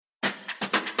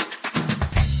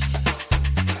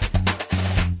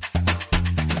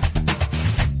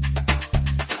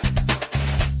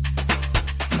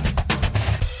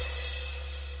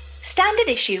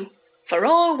Standard Issue for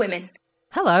all women.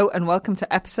 Hello and welcome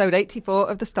to episode 84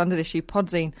 of the Standard Issue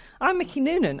Podzine. I'm Mickey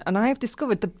Noonan and I have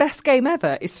discovered the best game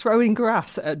ever is throwing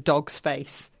grass at a dog's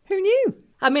face. Who knew?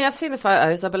 I mean, I've seen the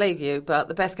photos, I believe you, but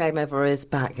the best game ever is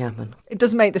backgammon. It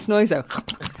doesn't make this noise though.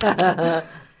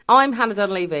 I'm Hannah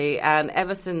Dunleavy, and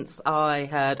ever since I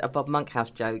heard a Bob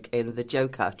Monkhouse joke in the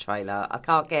Joker trailer, I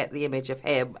can't get the image of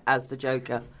him as the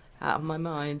Joker out of my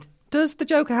mind. Does the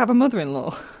Joker have a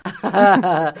mother-in-law?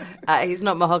 He's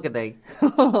not mahogany.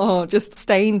 Oh, just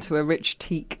stained to a rich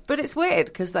teak. But it's weird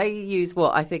because they use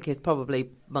what I think is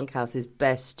probably Monkhouse's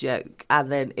best joke, and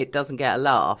then it doesn't get a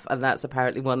laugh, and that's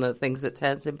apparently one of the things that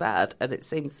turns him bad, and it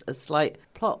seems a slight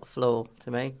plot flaw to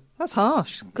me. That's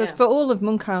harsh, because for all of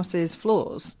Monkhouse's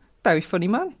flaws, very funny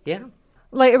man. Yeah.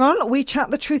 Later on, we chat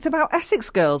the truth about Essex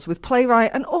girls with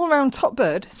playwright and all-round top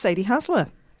bird, Sadie Hasler.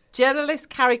 Journalist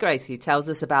Carrie Gracie tells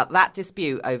us about that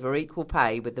dispute over equal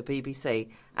pay with the BBC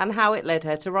and how it led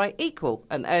her to write Equal,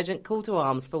 an urgent call to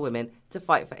arms for women to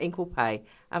fight for equal pay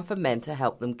and for men to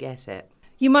help them get it.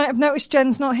 You might have noticed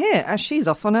Jen's not here, as she's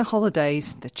off on her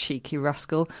holidays, the cheeky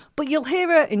rascal. But you'll hear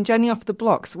her in Jenny Off the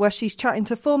Blocks, where she's chatting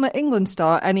to former England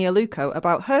star Eni Aluko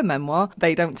about her memoir,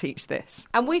 They Don't Teach This.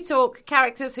 And we talk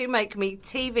characters who make me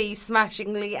TV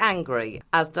smashingly angry,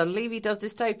 as Dunleavy Does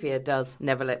Dystopia does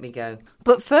Never Let Me Go.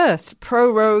 But first,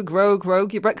 rogue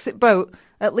your Brexit boat.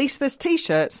 At least there's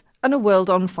T-shirts and a world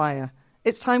on fire.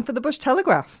 It's time for the Bush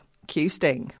Telegraph. Cue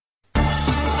Sting.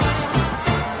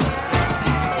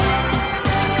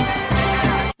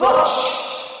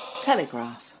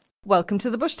 Telegraph. Welcome to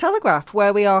the Bush Telegraph,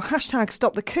 where we are hashtag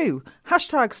stop the coup,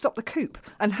 hashtag stop the coup,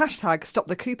 and hashtag stop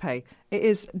the coupe. It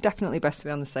is definitely best to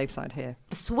be on the safe side here.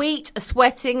 Sweet,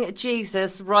 sweating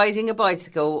Jesus riding a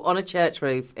bicycle on a church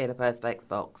roof in a Perspex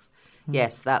box.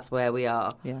 Yes, that's where we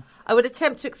are. Yeah. I would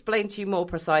attempt to explain to you more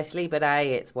precisely, but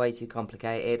A, it's way too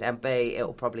complicated, and B, it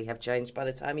will probably have changed by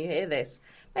the time you hear this.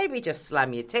 Maybe just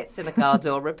slam your tits in a car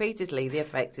door repeatedly. The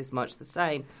effect is much the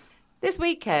same. This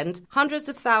weekend, hundreds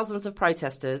of thousands of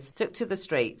protesters took to the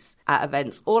streets at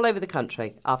events all over the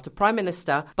country after Prime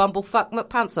Minister Bumblefuck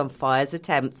McPants-on-Fire's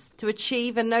attempts to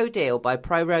achieve a no deal by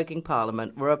proroguing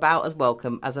Parliament were about as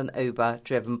welcome as an Uber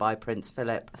driven by Prince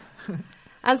Philip.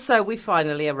 And so we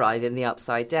finally arrive in the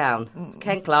upside down.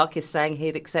 Ken Clarke is saying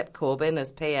he'd accept Corbyn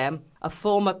as PM. A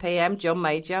former PM, John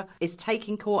Major, is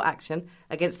taking court action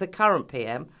against the current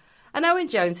PM. And Owen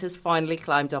Jones has finally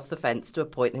climbed off the fence to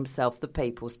appoint himself the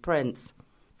People's Prince.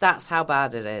 That's how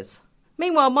bad it is.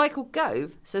 Meanwhile, Michael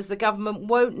Gove says the government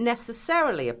won't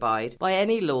necessarily abide by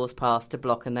any laws passed to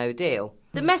block a no deal.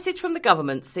 The message from the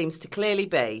government seems to clearly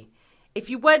be, if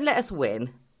you won't let us win,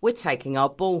 we're taking our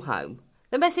ball home.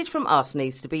 The message from us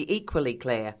needs to be equally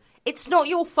clear. It's not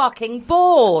your fucking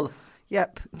ball.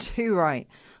 Yep, too right.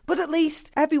 But at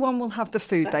least everyone will have the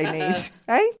food they need,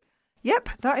 eh? Yep,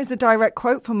 that is a direct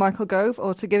quote from Michael Gove,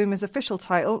 or to give him his official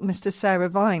title, Mr. Sarah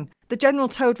Vine. The General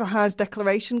Toad for Hire's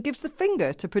declaration gives the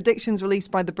finger to predictions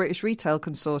released by the British Retail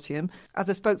Consortium. As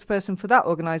a spokesperson for that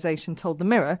organisation told The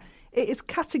Mirror, it is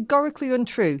categorically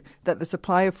untrue that the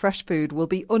supply of fresh food will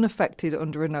be unaffected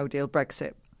under a no-deal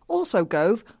Brexit. Also,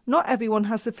 Gove, not everyone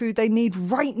has the food they need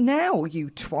right now,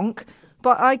 you twonk.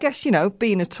 But I guess,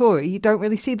 being a Tory, you don't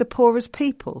really see the poor as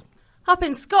people. Up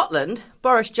in Scotland,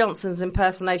 Boris Johnson's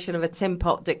impersonation of a tin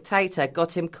pot dictator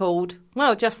got him called,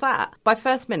 well, just that, by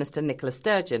First Minister Nicola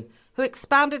Sturgeon, who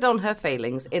expounded on her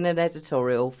feelings in an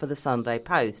editorial for the Sunday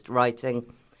Post, writing,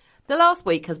 "The last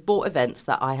week has brought events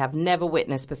that I have never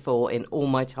witnessed before in all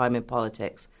my time in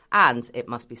politics, and, it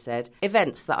must be said,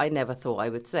 events that I never thought I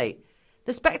would see.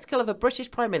 The spectacle of a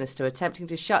British Prime Minister attempting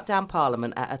to shut down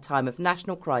Parliament at a time of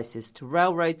national crisis to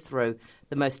railroad through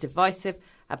the most divisive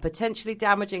and potentially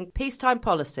damaging peacetime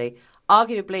policy,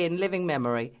 arguably in living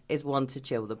memory, is one to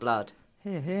chill the blood."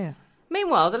 Hear, hear.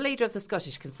 Meanwhile, the leader of the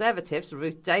Scottish Conservatives,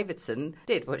 Ruth Davidson,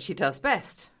 did what she does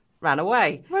best. Ran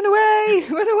away. Run away!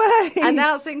 Run away!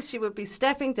 Announcing she would be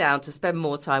stepping down to spend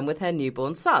more time with her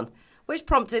newborn son, which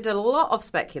prompted a lot of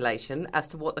speculation as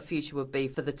to what the future would be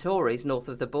for the Tories north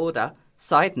of the border.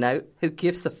 Side note, who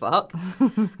gives a fuck?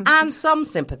 And some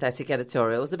sympathetic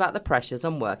editorials about the pressures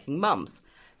on working mums.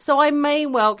 So I may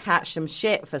well catch some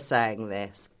shit for saying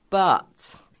this,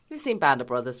 but you've seen Band of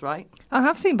Brothers, right? I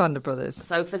have seen Band of Brothers.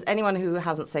 So for anyone who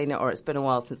hasn't seen it, or it's been a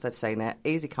while since they've seen it,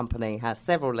 Easy Company has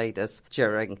several leaders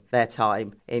during their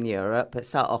time in Europe. It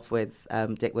starts off with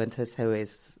Dick Winters, who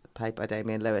is played by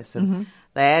Damian Lewis, and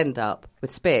they end up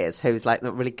with Spears, who's like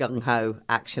the really gung-ho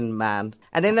action man.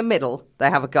 And in the middle,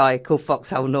 they have a guy called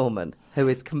Foxhole Norman, who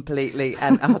is completely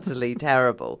and utterly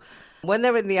terrible. When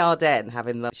they're in the Ardennes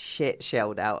having the shit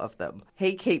shelled out of them,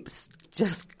 he keeps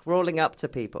just crawling up to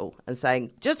people and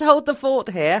saying, just hold the fort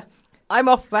here. I'm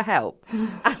off for help.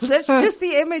 And that's just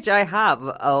the image I have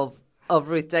of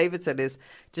Ruth Davidson is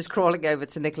just crawling over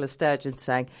to Nicola Sturgeon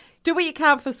saying, do what you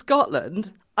can for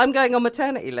Scotland. I'm going on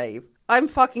maternity leave. I'm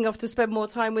fucking off to spend more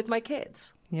time with my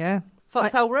kids. Yeah.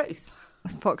 Foxhole Ruth.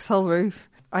 Foxhole Ruth.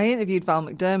 I interviewed Val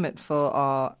McDermott for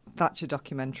our Thatcher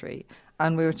documentary,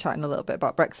 and we were chatting a little bit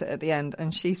about Brexit at the end,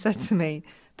 and she said to me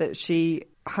that she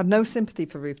had no sympathy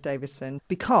for Ruth Davidson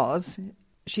because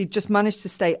she just managed to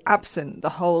stay absent the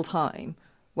whole time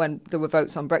when there were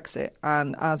votes on Brexit.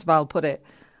 And as Val put it,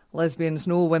 lesbians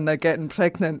know when they're getting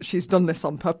pregnant. She's done this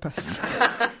on purpose.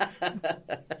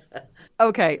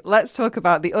 OK, let's talk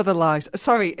about the other lies.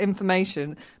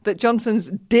 Information that Johnson's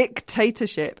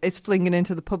dictatorship is flinging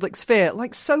into the public sphere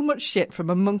like so much shit from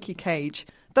a monkey cage.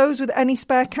 Those with any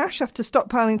spare cash after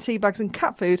stockpiling tea bags and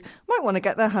cat food might want to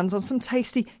get their hands on some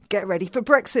tasty Get Ready for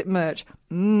Brexit merch.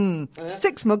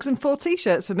 6 mugs and 4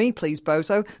 T-shirts for me, please,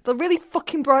 bozo. They'll really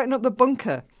fucking brighten up the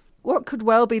bunker. What could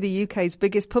well be the UK's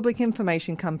biggest public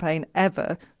information campaign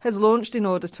ever has launched in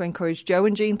order to encourage Joe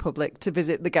and Jean public to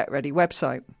visit the Get Ready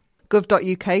website.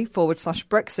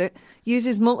 gov.uk/Brexit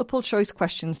uses multiple choice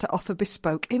questions to offer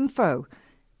bespoke info.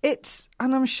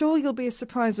 And I'm sure you'll be as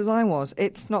surprised as I was,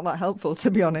 it's not that helpful, to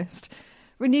be honest.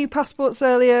 Renew passports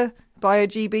earlier, buy a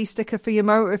GB sticker for your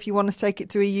motor if you want to take it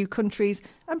to EU countries,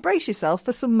 and brace yourself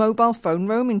for some mobile phone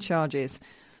roaming charges.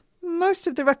 Most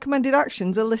of the recommended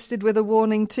actions are listed with a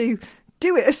warning to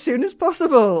do it as soon as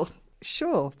possible.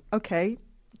 Sure, OK.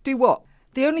 Do what?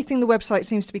 The only thing the website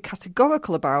seems to be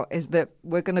categorical about is that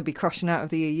we're going to be crashing out of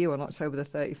the EU on October the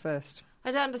 31st. I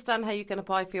don't understand how you can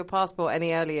apply for your passport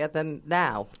any earlier than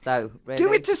now, though, really.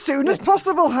 Do it as soon as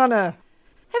possible, Hannah.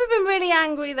 Ever been really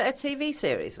angry that a TV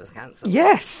series was cancelled?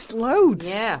 Yes, loads.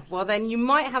 Yeah, well then you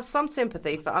might have some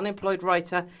sympathy for unemployed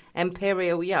writer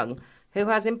Imperial Young, who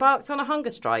has embarked on a hunger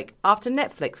strike after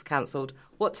Netflix cancelled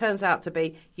what turns out to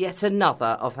be yet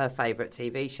another of her favourite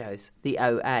TV shows, The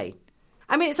OA.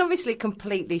 I mean, it's obviously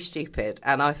completely stupid,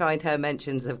 and I find her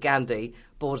mentions of Gandhi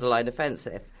borderline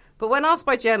offensive. But when asked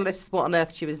by journalists what on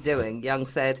earth she was doing, Young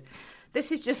said,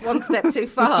 this is just one step too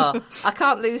far. I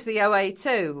can't lose the OA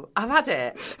too. I've had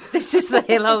it. This is the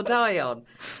hill I'll die on.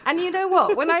 And you know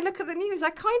what? When I look at the news,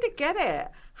 I kind of get it.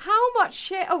 How much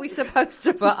shit are we supposed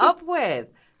to put up with?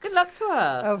 Good luck to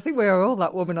her. I think we are all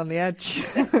that woman on the edge.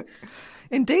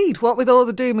 Indeed, what with all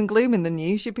the doom and gloom in the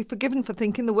news, you'd be forgiven for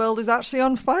thinking the world is actually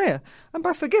on fire. And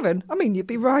by forgiven, I mean you'd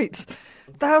be right.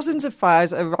 Thousands of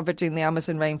fires are ravaging the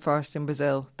Amazon rainforest in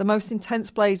Brazil, the most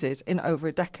intense blazes in over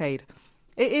a decade.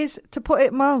 It is, to put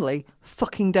it mildly,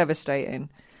 fucking devastating.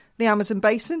 The Amazon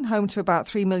basin, home to about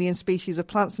 3 million species of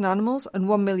plants and animals and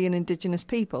 1 million indigenous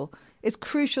people, is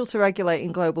crucial to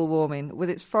regulating global warming, with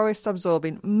its forests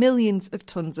absorbing millions of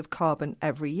tonnes of carbon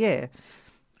every year.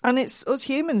 And it's us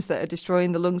humans that are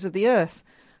destroying the lungs of the earth.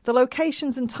 The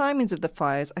locations and timings of the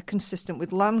fires are consistent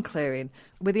with land clearing,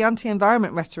 with the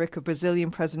anti-environment rhetoric of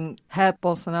Brazilian President Jair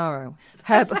Bolsonaro.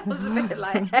 That sounds a bit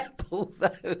like Hairball,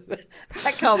 though.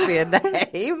 That can't be a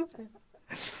name.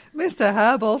 Mr.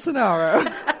 Jair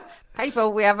Bolsonaro.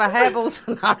 People, we have a Hairball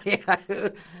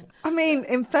scenario. I mean,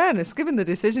 in fairness, given the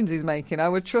decisions he's making, I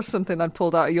would trust something I'd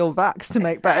pulled out of your vax to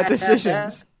make better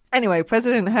decisions. Anyway,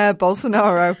 President Jair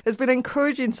Bolsonaro has been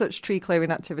encouraging such tree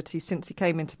clearing activities since he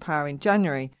came into power in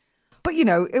January. But, you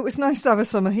know, it was nice to have a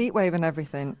summer heatwave and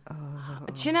everything. Oh.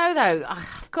 Do you know, though,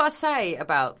 I've got to say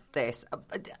about this,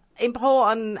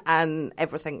 important and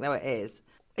everything though it is,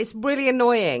 it's really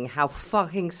annoying how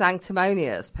fucking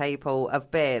sanctimonious people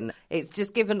have been. It's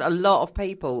just given a lot of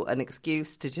people an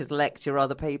excuse to just lecture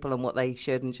other people on what they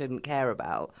should and shouldn't care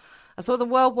about. I saw the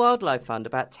World Wildlife Fund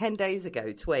about 10 days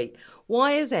ago tweet,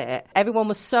 why is it everyone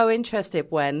was so interested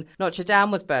when Notre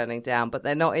Dame was burning down, but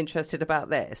they're not interested about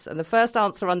this? And the first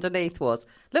answer underneath was,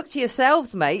 look to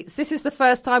yourselves, mates. This is the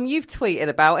first time you've tweeted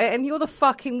about it and you're the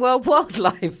fucking World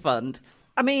Wildlife Fund.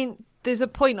 I mean, there's a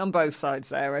point on both sides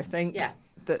there, I think. Yeah.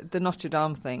 The Notre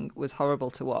Dame thing was horrible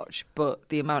to watch, but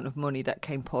the amount of money that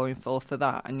came pouring forth for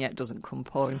that and yet doesn't come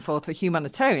pouring forth for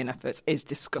humanitarian efforts is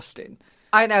disgusting.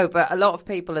 I know, but a lot of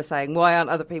people are saying, why aren't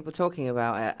other people talking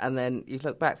about it? And then you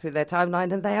look back through their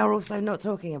timeline and they are also not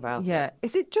talking about it. Yeah.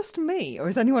 Is it just me or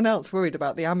is anyone else worried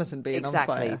about the Amazon being on fire?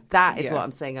 Exactly. That is what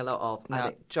I'm seeing a lot of. And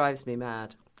it drives me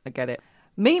mad. I get it.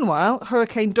 Meanwhile,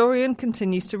 Hurricane Dorian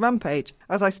continues to rampage.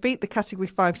 As I speak, the Category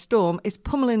 5 storm is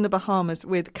pummeling the Bahamas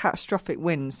with catastrophic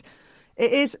winds.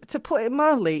 It is, to put it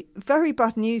mildly, very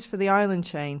bad news for the island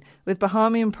chain, with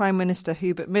Bahamian Prime Minister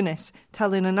Hubert Minnis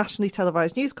telling a nationally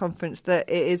televised news conference that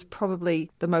it is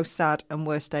probably the most sad and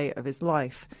worst day of his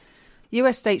life.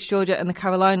 US states Georgia and the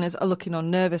Carolinas are looking on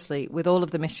nervously, with all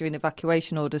of them issuing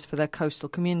evacuation orders for their coastal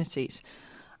communities.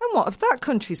 And what of that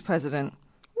country's president?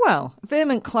 Well,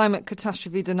 vehement climate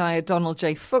catastrophe denier Donald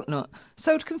J. Fucknut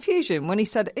sowed confusion when he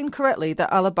said incorrectly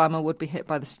that Alabama would be hit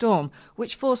by the storm,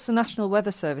 which forced the National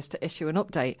Weather Service to issue an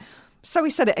update. So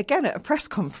he said it again at a press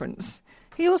conference.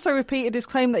 He also repeated his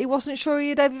claim that he wasn't sure he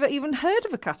had ever even heard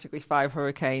of a Category 5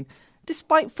 hurricane,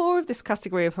 despite 4 of this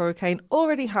category of hurricane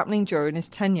already happening during his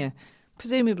tenure.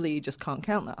 Presumably you just can't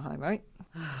count that high, right?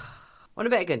 Want a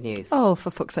bit of good news? Oh,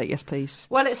 for fuck's sake, yes, please.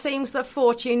 Well, it seems that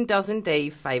fortune does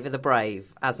indeed favour the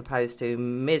brave, as opposed to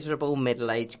miserable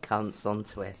middle-aged cunts on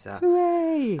Twitter.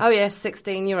 Hooray! Oh yes,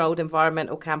 16-year-old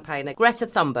environmental campaigner Greta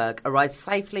Thunberg arrived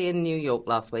safely in New York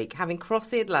last week, having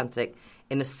crossed the Atlantic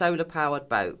in a solar-powered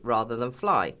boat rather than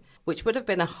fly, which would have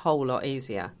been a whole lot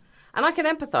easier. And I can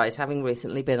empathise, having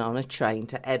recently been on a train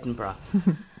to Edinburgh.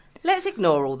 Let's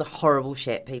ignore all the horrible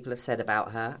shit people have said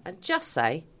about her and just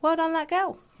say, well done that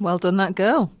girl. Well done that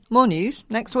girl. More news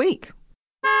next week.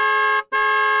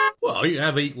 Well, you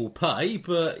have equal pay,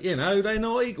 but, they're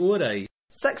not equal, are they?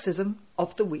 Sexism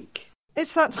of the week.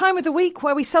 It's that time of the week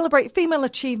where we celebrate female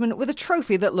achievement with a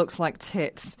trophy that looks like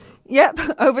tits. Yep,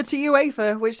 over to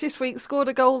UEFA, which this week scored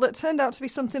a goal that turned out to be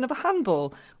something of a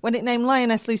handball when it named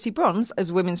Lioness Lucy Bronze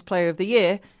as Women's Player of the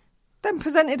Year, then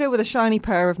presented her with a shiny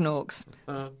pair of Norks.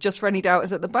 Just for any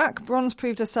doubters at the back, Bronze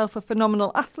proved herself a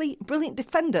phenomenal athlete, brilliant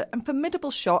defender and formidable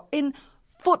shot in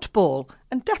football,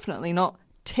 and definitely not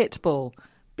titball.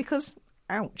 Because,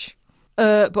 ouch.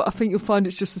 But I think you'll find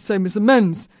it's just the same as the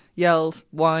men's, yelled,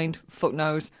 whined,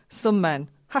 fucknose, some men,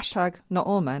 hashtag not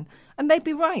all men, and they'd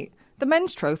be right. The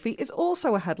men's trophy is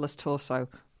also a headless torso.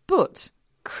 But,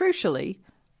 crucially,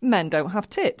 men don't have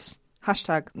tits.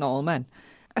 Hashtag not all men.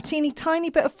 A teeny tiny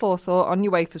bit of forethought on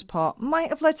UEFA's part might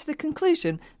have led to the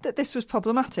conclusion that this was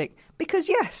problematic, because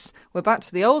yes, we're back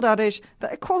to the old adage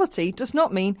that equality does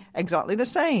not mean exactly the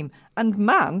same, and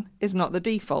man is not the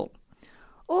default.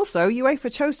 Also, UEFA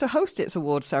chose to host its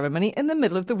award ceremony in the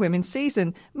middle of the women's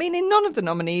season, meaning none of the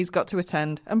nominees got to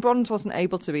attend, and Bronze wasn't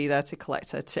able to be there to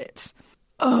collect her tits.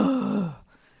 Ugh.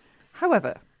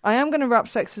 However, I am going to wrap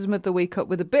Sexism of the Week up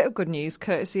with a bit of good news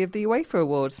courtesy of the UEFA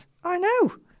Awards. I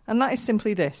know! And that is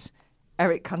simply this.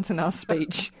 Eric Cantonel's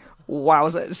speech.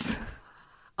 Wowzers.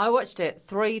 I watched it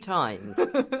 3 times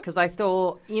because I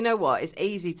thought, you know what, it's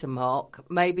easy to mock.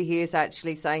 Maybe he is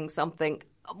actually saying something.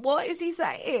 What is he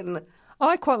saying?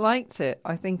 I quite liked it.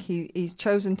 I think he's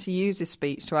chosen to use his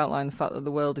speech to outline the fact that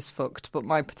the world is fucked. But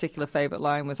my particular favourite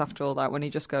line was after all that when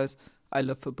he just goes, I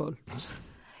love football.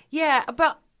 Yeah,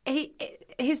 but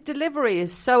his delivery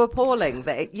is so appalling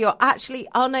that you're actually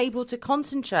unable to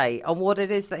concentrate on what it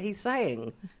is that he's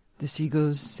saying. The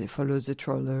seagulls, they follow the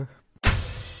trawler.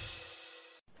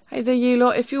 Hey there you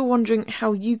lot, if you're wondering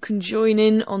how you can join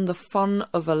in on the fun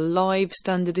of a live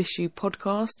Standard Issue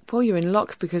podcast, well you're in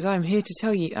luck because I'm here to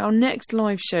tell you our next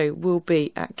live show will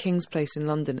be at King's Place in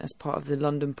London as part of the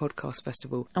London Podcast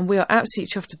Festival. And we are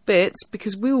absolutely chuffed to bits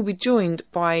because we will be joined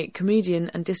by comedian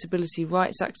and disability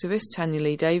rights activist Tanya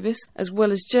Lee Davis, as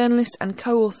well as journalist and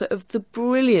co-author of the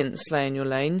brilliant Slay in Your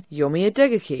Lane, Yomi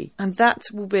Adegaki. And that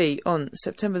will be on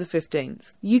September the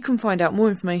 15th. You can find out more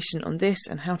information on this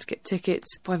and how to get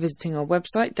tickets by visiting our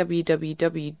website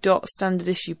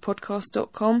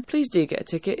www.standardissuepodcast.com. Please do get a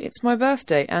ticket. It's my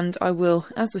birthday and I will,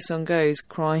 as the song goes,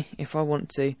 cry if I want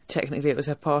to. Technically it was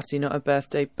her party, not her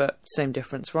birthday, but same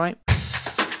difference, right?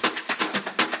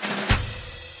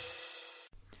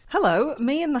 Hello,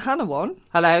 me and the Hannah one.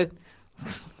 Hello.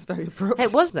 It's very abrupt.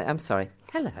 It wasn't it? I'm sorry.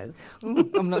 Hello.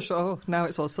 I'm not sure. Oh, now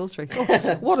it's all sultry.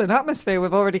 Oh, what an atmosphere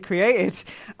we've already created.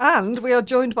 And we are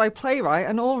joined by playwright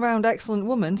and all-round excellent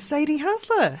woman, Sadie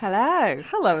Hasler. Hello.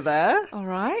 Hello there. All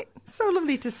right. So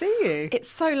lovely to see you. It's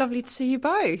so lovely to see you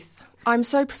both. I'm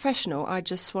so professional, I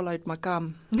just swallowed my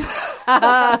gum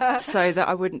so that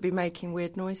I wouldn't be making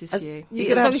weird noises for you. You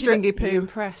can have stringy poo.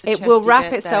 Impressed. It will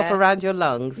wrap itself around your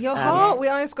lungs. Your heart? We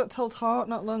always got told heart,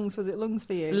 not lungs. Was it lungs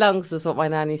for you? Lungs was what my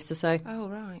nan used to say. Oh,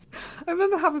 right. I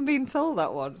remember having been told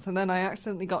that once, and then I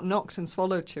accidentally got knocked and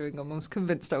swallowed chewing gum. I was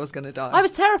convinced I was going to die. I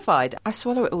was terrified. I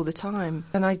swallow it all the time.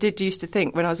 And I did used to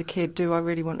think when I was a kid, do I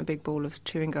really want a big ball of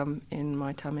chewing gum in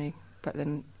my tummy? But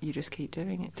then you just keep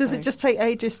doing it. Does it just take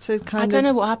ages to kind of I don't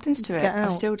know what happens to it. I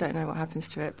still don't know what happens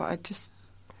to it, but I just...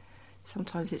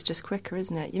 Sometimes it's just quicker,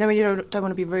 isn't it? You know when you don't want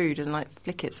to be rude and, like,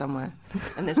 flick it somewhere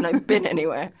and there's no bin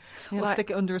anywhere. You'll like, stick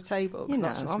it under a table. You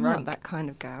know, I'm not that kind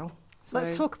of gal.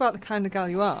 let's talk about the kind of gal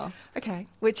you are. Okay.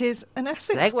 Which is an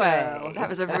Essex Segue. girl. That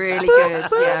was a really good,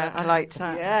 yeah, I liked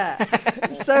that.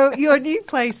 Yeah. So your new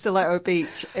play, Stiletto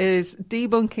Beach, is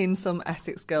debunking some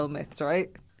Essex girl myths, right?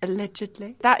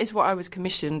 Allegedly. That is what I was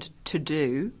commissioned to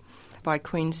do by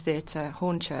Queen's Theatre,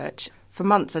 Hornchurch. For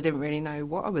months, I didn't really know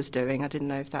what I was doing. I didn't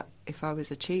know if I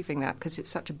was achieving that, because it's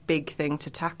such a big thing to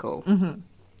tackle. Mm-hmm.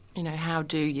 You know, how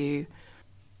do you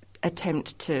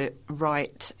attempt to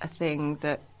write a thing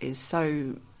that is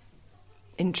so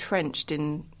entrenched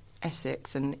in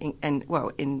Essex and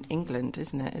in England,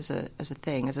 isn't it? As a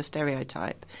thing, as a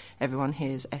stereotype, everyone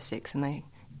hears Essex and they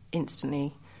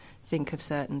instantly think of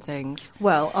certain things.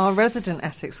 Well, our resident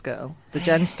Essex girl, the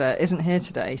Genster, isn't here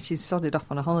today. She's sodded off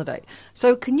on a holiday.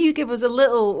 So can you give us a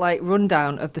little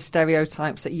rundown of the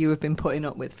stereotypes that you have been putting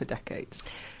up with for decades?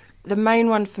 The main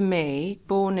one for me,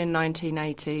 born in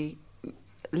 1980,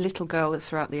 little girl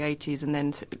throughout the 80s, and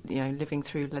then living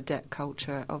through Ladette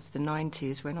culture of the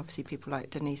 90s, when obviously people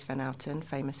like Denise Van Outen,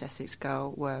 famous Essex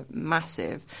girl, were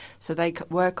massive. So they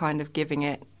were kind of giving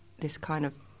it this kind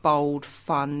of bold,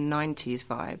 fun 90s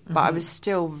vibe. But I was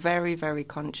still very, very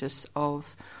conscious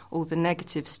of all the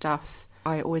negative stuff.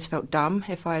 I always felt dumb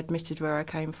if I admitted where I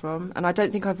came from. And I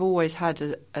don't think I've always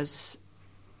had as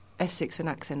Essex an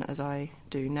accent as I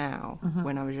do now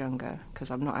when I was younger, because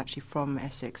I'm not actually from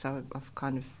Essex. I've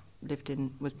kind of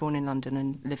was born in London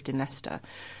and lived in Leicester.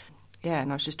 Yeah,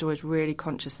 and I was just always really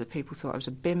conscious that people thought I was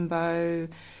a bimbo,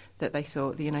 that they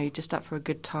thought, you're just up for a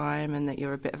good time and that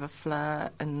you're a bit of a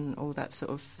flirt and all that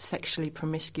sort of sexually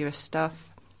promiscuous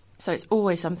stuff. So it's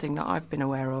always something that I've been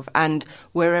aware of, and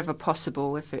wherever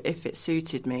possible, if it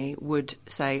suited me, would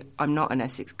say I'm not an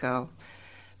Essex girl,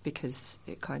 because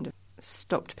it kind of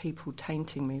stopped people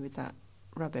tainting me with that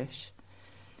rubbish.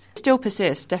 Still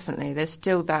persists, definitely. There's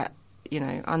still that,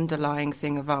 underlying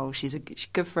thing of, she's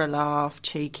good for a laugh,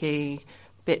 cheeky,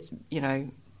 bit,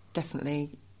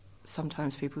 definitely.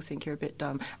 Sometimes people think you're a bit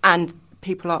dumb. And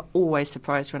people are always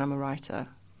surprised when I'm a writer.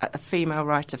 A female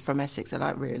writer from Essex are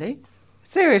like, really?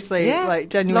 Seriously? Yeah.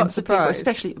 Genuine Lots surprise? of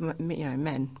people, especially,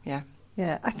 men, yeah.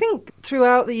 Yeah, I think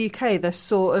throughout the UK they're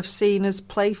sort of seen as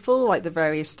playful, like the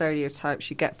various stereotypes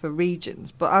you get for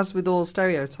regions. But as with all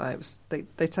stereotypes, they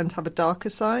tend to have a darker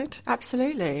side.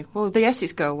 Absolutely. Well, the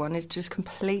Essex girl one is just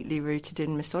completely rooted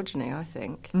in misogyny, I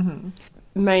think. Mm-hmm.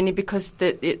 Mainly because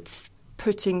it's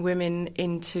putting women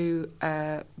into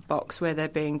a box where they're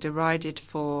being derided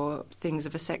for things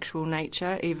of a sexual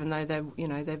nature, even though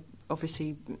they're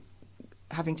obviously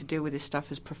having to deal with this stuff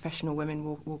as professional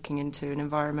women walking into an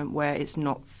environment where it's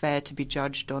not fair to be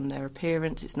judged on their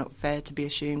appearance, it's not fair to be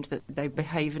assumed that they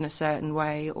behave in a certain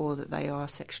way or that they are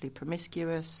sexually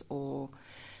promiscuous, or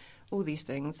all these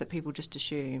things that people just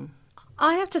assume.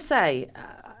 I have to say,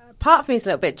 part of me is a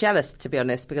little bit jealous, to be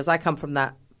honest, because I come from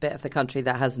that bit of the country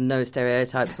that has no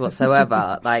stereotypes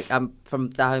whatsoever. I'm from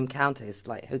the home counties.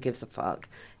 Who gives a fuck?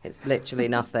 It's literally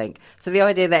nothing. So the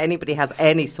idea that anybody has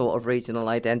any sort of regional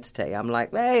identity, I'm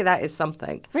like, hey, that is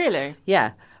something. Really?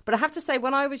 Yeah. But I have to say,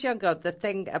 when I was younger, the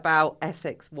thing about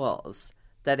Essex was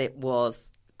that it was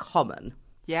common.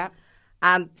 Yeah.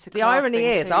 And the irony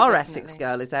is, too, our definitely. Essex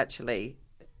girl is actually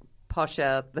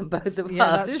posher than both of Yeah,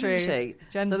 us, that's isn't true. she?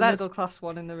 Jen's So the that's middle class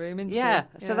one in the room, isn't yeah,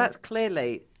 she? so that's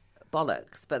clearly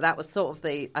bollocks. But that was sort of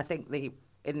in the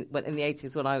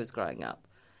 80s when I was growing up.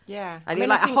 Yeah. And you're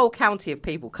like, a whole county of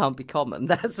people can't be common.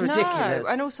 That's ridiculous. No,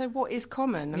 and also what is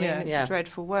common? I mean, it's Yeah. a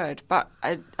dreadful word. But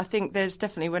I think there's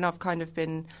definitely, when I've kind of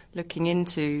been looking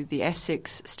into the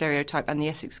Essex stereotype and the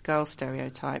Essex girl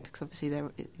stereotype, because obviously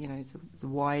they're, the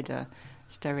wider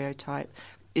stereotype,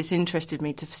 it's interested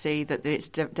me to see that it's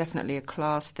definitely a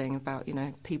class thing about,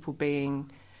 people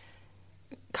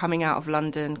coming out of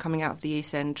London, coming out of the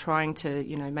East End, trying to,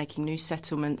 making new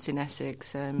settlements in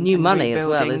Essex. New and money as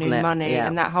well, rebuilding isn't new it? money, Yeah.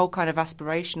 and that whole kind of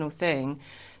aspirational thing.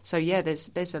 So, yeah,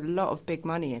 there's a lot of big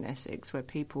money in Essex where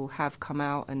people have come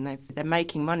out and they're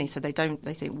making money, so they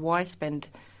think, why spend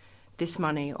this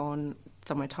money on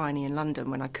somewhere tiny in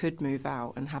London when I could move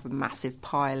out and have a massive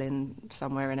pile in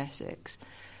somewhere in Essex?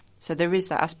 So there is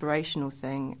that aspirational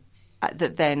thing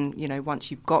that then,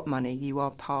 once you've got money, you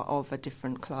are part of a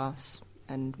different class,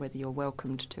 and whether you're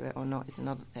welcomed to it or not is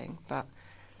another thing. But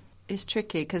it's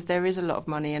tricky because there is a lot of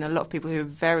money and a lot of people who are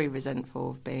very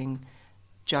resentful of being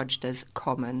judged as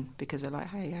common, because they're like,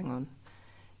 hey, hang on.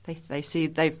 They see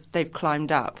they've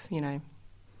climbed up,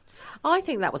 I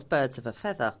think that was birds of a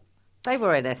feather. They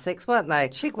were in Essex, weren't they?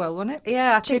 Chigwell, wasn't it?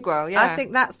 Yeah, Chigwell, yeah. I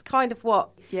think that's kind of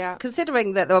what... Yeah.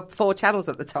 Considering that there were 4 channels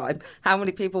at the time, how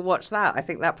many people watched that? I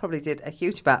think that probably did a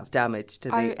huge amount of damage to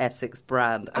the Essex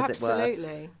brand, as it were.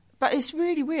 Absolutely. But it's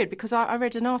really weird because I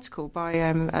read an article by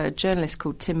a journalist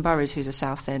called Tim Burrows, who's a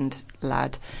Southend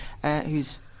lad,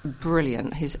 who's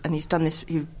brilliant. He's done this.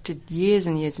 He did years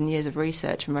and years and years of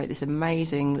research and wrote this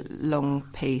amazing long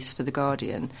piece for The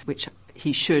Guardian, which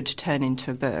he should turn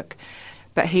into a book.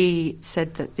 But he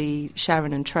said that the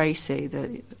Sharon and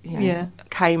Tracy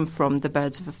came from the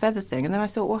Birds of a Feather thing. And then I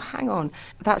thought, well, hang on,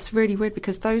 that's really weird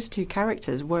because those two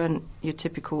characters weren't your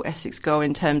typical Essex girl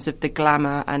in terms of the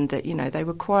glamour and that, they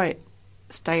were quite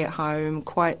stay-at-home,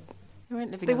 quite... They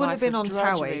weren't living They a wouldn't life have been of on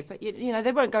drudgery, Towie. but,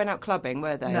 they weren't going out clubbing,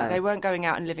 were they? No. They weren't going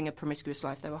out and living a promiscuous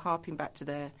life. They were harping back to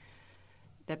their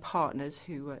partners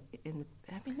who were in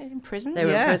prison. They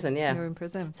were in prison, yeah. They were in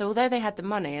prison. So although they had the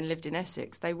money and lived in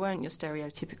Essex, they weren't your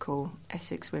stereotypical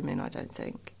Essex women, I don't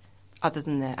think, other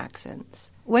than their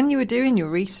accents. When you were doing your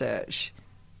research,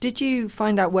 did you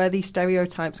find out where these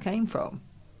stereotypes came from?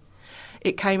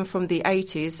 It came from the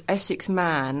 80s. Essex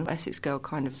man, Essex girl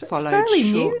kind of followed. It's fairly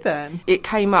short. new then. It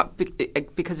came up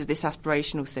because of this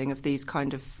aspirational thing of these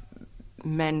kind of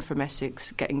men from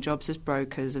Essex getting jobs as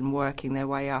brokers and working their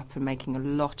way up and making a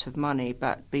lot of money,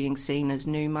 but being seen as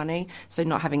new money. So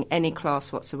not having any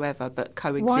class whatsoever, but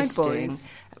coexisting.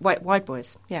 White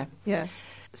boys, yeah. Yeah.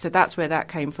 So that's where that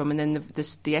came from. And then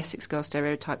the Essex girl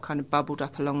stereotype kind of bubbled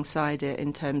up alongside it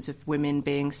in terms of women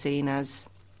being seen as...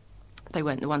 They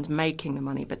weren't the ones making the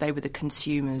money, but they were the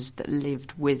consumers that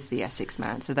lived with the Essex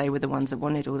man. So they were the ones that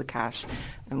wanted all the cash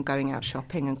and going out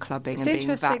shopping and clubbing and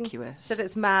being vacuous. That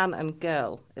it's man and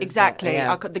girl. Exactly.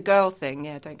 Yeah. The girl thing,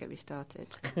 don't get me started.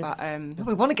 But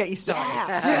We want to get you started.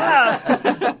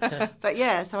 Yeah. But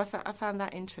yeah, so I found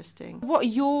that interesting. What are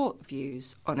your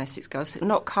views on Essex girls?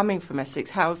 Not coming from Essex,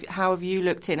 how have you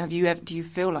looked in? Do you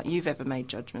feel like you've ever made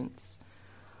judgments?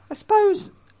 I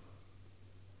suppose...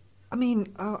 I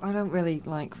mean, I don't really,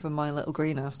 for my little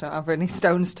greenhouse, don't have any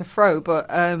stones to throw,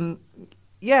 but,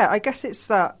 I guess it's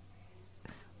that,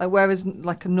 whereas,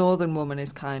 a northern woman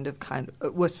is kind of,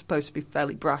 we're supposed to be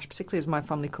fairly brash, particularly as my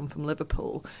family come from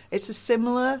Liverpool, it's a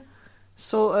similar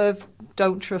sort of,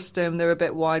 don't trust them, they're a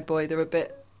bit wide boy, they're a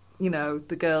bit,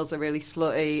 the girls are really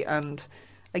slutty, and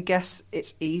I guess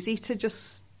it's easy to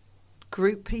just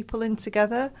group people in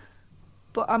together.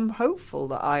 But I'm hopeful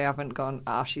that I haven't gone,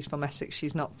 she's from Essex,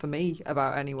 she's not for me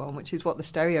about anyone, which is what the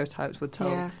stereotypes would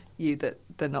tell you, that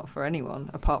they're not for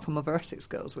anyone, apart from other Essex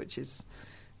girls, which is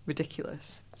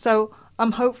ridiculous. So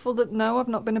I'm hopeful that, no, I've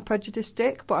not been a prejudiced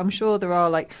dick, but I'm sure there are,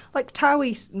 like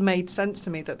Towie made sense to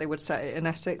me that they would set it in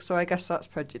Essex, so I guess that's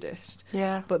prejudiced.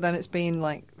 Yeah. But then it's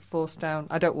been, forced down.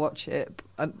 I don't watch it.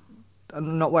 I'm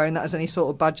not wearing that as any sort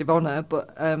of badge of honour,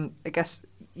 but I guess...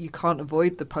 You can't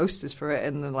avoid the posters for it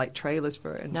and the trailers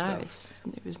for it and stuff.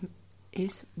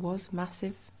 It was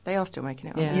massive. They are still making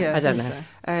it. Yeah, I don't know.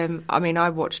 So. I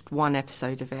watched one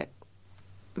episode of it.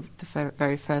 The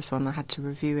very first one, I had to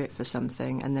review it for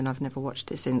something, and then I've never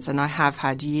watched it since. And I have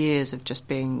had years of just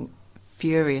being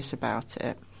furious about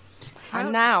it.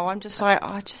 And now I'm just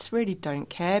I just really don't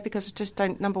care because I just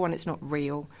don't. Number one, it's not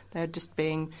real. They're just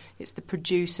it's the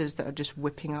producers that are just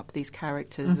whipping up these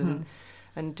characters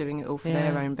and doing it all for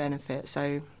their own benefit.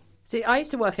 So, see, I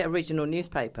used to work at a regional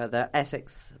newspaper that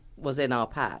Essex was in our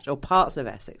patch, or parts of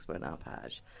Essex were in our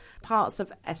patch. Parts of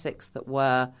Essex that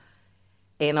were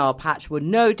in our patch were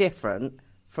no different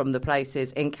from the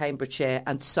places in Cambridgeshire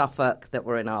and Suffolk that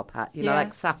were in our patch,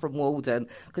 like Saffron Walden,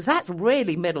 because that's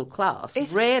really middle class,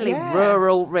 it's really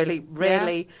rural,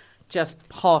 really just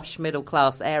posh middle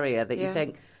class area that you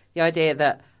think the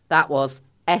idea that was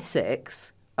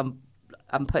Essex,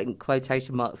 I'm putting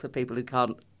quotation marks for people who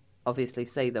can't obviously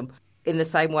see them, in the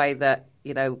same way that,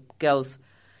 girls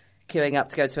queuing up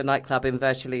to go to a nightclub in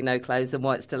virtually no clothes and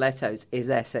white stilettos is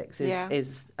Essex,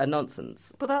 is a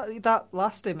nonsense. But that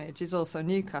last image is also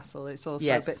Newcastle, it's also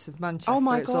bits of Manchester, oh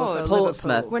my it's God. also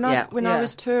Portsmouth. Liverpool. When I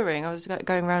was touring, I was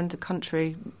going around the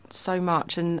country so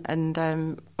much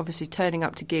and obviously turning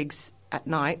up to gigs at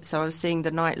night, so I was seeing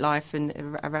the nightlife and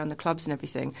around the clubs and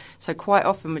everything. So quite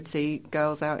often we'd see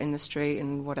girls out in the street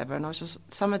and whatever, and I was just,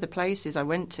 some of the places I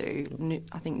went to,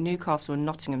 I think Newcastle and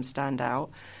Nottingham stand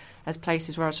out as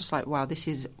places where I was just like, wow, this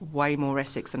is way more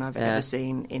Essex than I've ever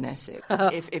seen in Essex.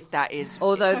 if that is,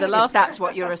 although if that's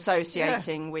what you're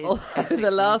associating with. Essex. The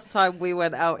last time we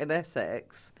went out in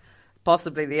Essex,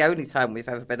 possibly the only time we've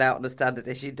ever been out on a standard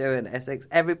issue doing Essex,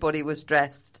 everybody was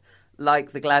dressed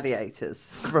like the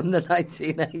gladiators from the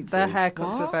 1980s. Their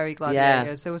haircuts were very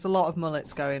gladiators. Yeah. There was a lot of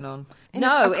mullets going on. In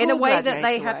a way that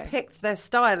they had picked their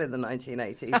style in the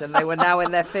 1980s and they were now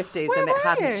in their 50s and it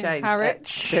hadn't changed.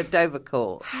 Harwich. Dover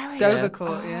Court. Dover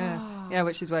Court, yeah. Yeah,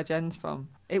 which is where Jen's from.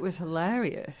 It was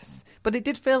hilarious. But it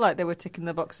did feel like they were ticking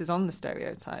the boxes on the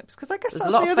stereotypes. Because I guess There's a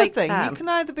that's lot the of other fake thing. tan. You can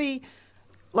either be...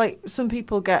 Like, some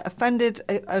people get offended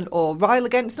or rile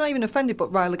against, not even offended,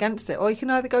 but rile against it. Or you can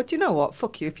either go, do you know what?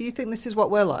 Fuck you. If you think this is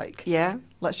what we're like, Yeah.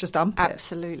 let's just amp it.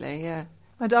 Absolutely, yeah.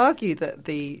 I'd argue that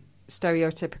the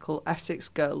stereotypical Essex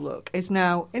girl look is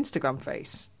now Instagram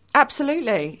face.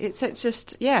 Absolutely. It's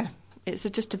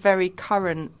just a very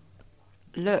current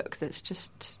look that's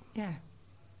just,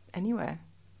 anywhere.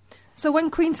 So when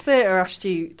Queen's Theatre asked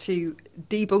you to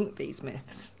debunk these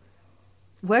myths,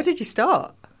 where did you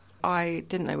start? I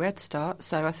didn't know where to start,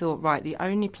 so I thought, right, the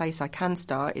only place I can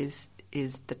start is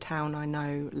the town I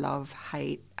know, love,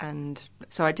 hate, and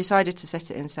so I decided to set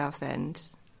it in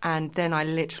Southend, and then I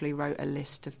literally wrote a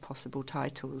list of possible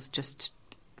titles just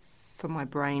for my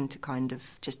brain to kind of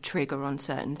just trigger on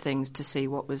certain things to see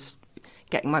what was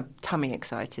getting my tummy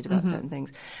excited about certain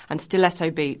things. And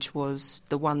Stiletto Beach was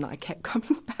the one that I kept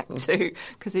coming back to,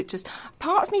 because it just,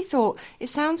 part of me thought, it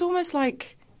sounds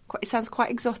quite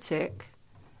exotic.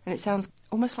 And it sounds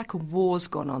almost like a war's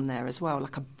gone on there as well,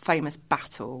 like a famous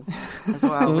battle as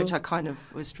well, which I kind of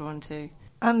was drawn to.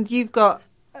 And you've got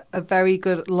a very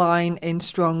good line in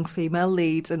strong female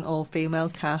leads and all-female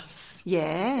casts.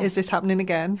 Yeah. Is this happening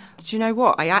again? Do you know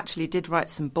what? I actually did write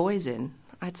some boys in.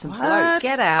 I had some What? blokes.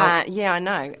 Get out. Yeah, I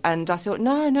know. And I thought,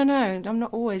 no, I'm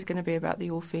not always going to be about the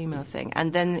all-female thing.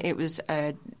 And then it was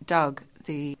Doug,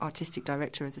 the artistic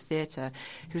director of the theatre,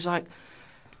 who was like,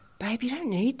 babe, you don't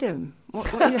need them.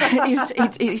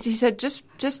 He said,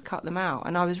 just cut them out.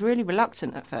 And I was really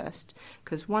reluctant at first,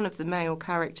 because one of the male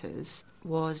characters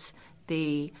was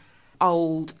the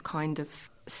old kind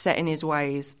of set in his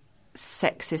ways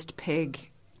sexist pig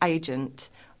agent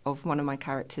of one of my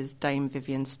characters, Dame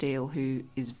Vivian Steele, who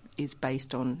is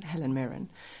based on Helen Mirren,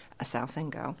 a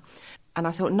Southend girl. And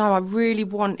I thought, no, I really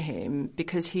want him,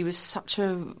 because he was such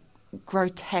a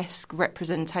grotesque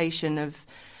representation of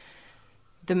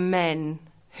the men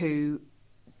who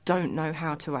don't know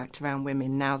how to act around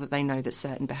women now that they know that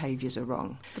certain behaviours are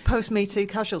wrong. The post-Me Too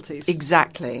casualties.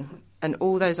 Exactly. And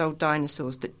all those old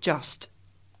dinosaurs that just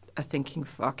are thinking,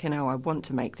 fucking hell, I want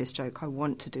to make this joke, I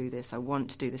want to do this,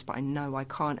 but I know I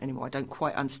can't anymore. I don't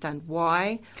quite understand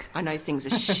why. I know things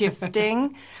are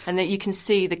shifting, and that you can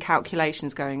see the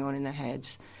calculations going on in their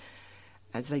heads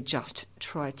as they just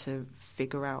try to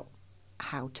figure out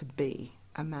how to be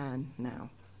a man now.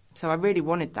 So I really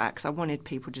wanted that, because I wanted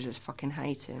people to just fucking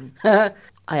hate him. I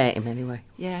hate him anyway.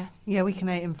 Yeah. Yeah, we can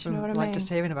hate him Do you from know what I mean? just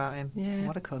hearing about him. Yeah.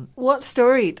 What a cunt. What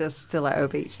story does Stiletto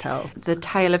Beach tell? The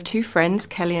tale of two friends,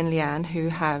 Kelly and Leanne, who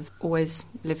have always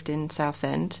lived in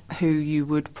Southend, who you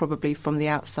would probably from the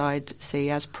outside see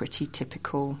as pretty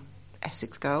typical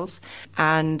Essex girls.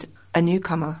 And a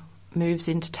newcomer moves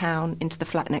into town, into the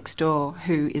flat next door,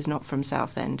 who is not from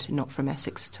Southend, not from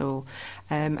Essex at all.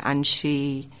 And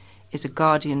she is a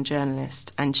Guardian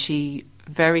journalist, and she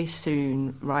very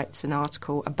soon writes an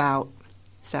article about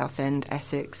Southend,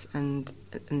 Essex, and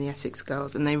the Essex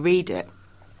girls, and they read it.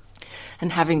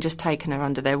 And having just taken her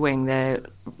under their wing, they're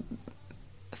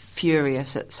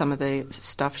furious at some of the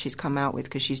stuff she's come out with,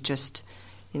 because she's just,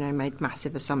 made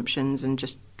massive assumptions and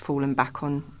just fallen back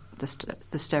on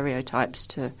the stereotypes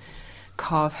to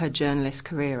carve her journalist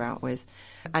career out with.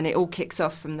 And it all kicks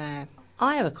off from there.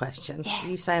 I have a question. Yeah.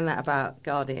 You saying that about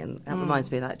Guardian, that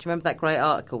reminds me of that. Do you remember that great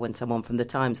article when someone from the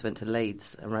Times went to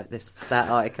Leeds and wrote that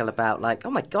article about, like, oh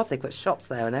my God, they've got shops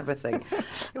there and everything?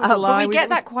 But we get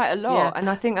that quite a lot, and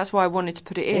I think that's why I wanted to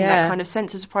put it in, that kind of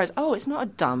sense of surprise. Oh, it's not a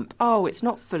dump. Oh, it's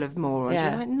not full of morons.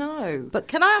 Yeah. You're like, no. But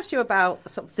can I ask you about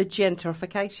sort of the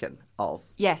gentrification of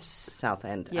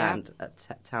Southend and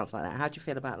towns like that? How do you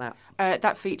feel about that?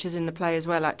 That features in the play as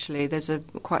well, actually. There's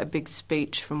quite a big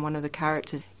speech from one of the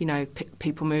characters.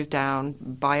 People move down,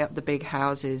 buy up the big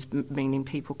houses, meaning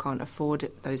people can't afford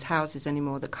those houses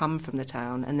anymore that come from the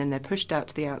town, and then they're pushed out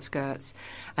to the outskirts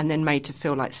and then made to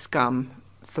feel like scum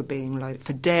for being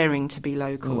for daring to be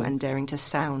local and daring to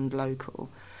sound local.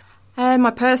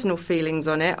 My personal feelings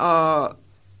on it are,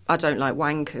 I don't like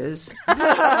wankers.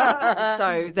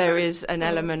 So there is an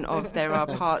element of, there are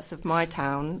parts of my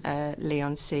town,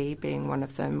 Leigh-on-Sea being one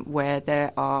of them, where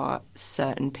there are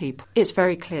certain people. It's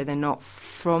very clear they're not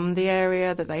from the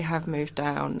area, that they have moved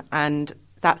down, and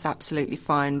that's absolutely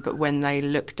fine. But when they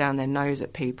look down their nose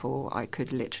at people, I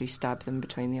could literally stab them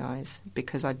between the eyes,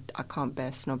 because I can't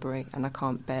bear snobbery and I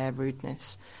can't bear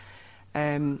rudeness.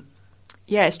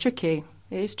 It's tricky.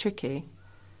 It is tricky.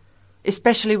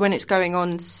 Especially when it's going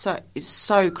on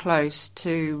so close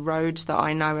to roads that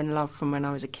I know and love from when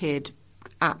I was a kid,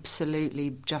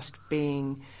 absolutely just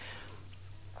being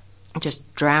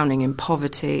just drowning in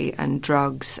poverty and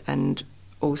drugs and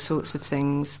all sorts of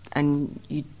things. And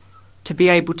to be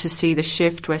able to see the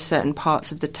shift where certain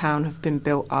parts of the town have been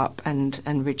built up and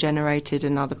regenerated,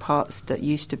 and other parts that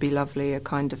used to be lovely are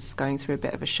kind of going through a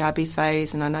bit of a shabby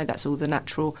phase. And I know that's all the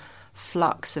natural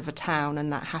flux of a town,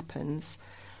 and that happens.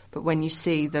 But when you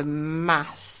see the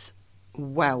mass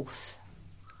wealth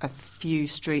a few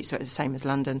streets, or the same as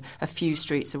London, a few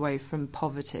streets away from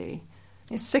poverty,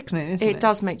 it's sickening, isn't it? It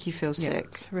does make you feel sick.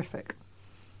 It's horrific.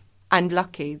 And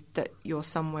lucky that you're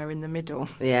somewhere in the middle.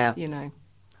 Yeah. You know.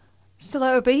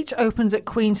 Stiletto Beach opens at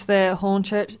Queen's-There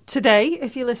Hornchurch today,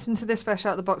 if you listen to this fresh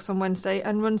out of the box on Wednesday,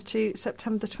 and runs to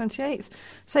September the 28th.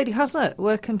 Sadie Hasler,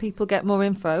 where can people get more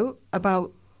info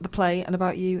about the play and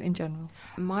about you in general?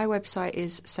 My website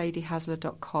is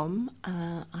sadiehasler.com.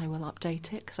 I will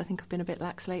update it because I think I've been a bit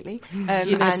lax lately.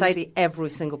 You know, Sadie, every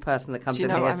single person that comes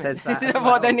in here says that. You know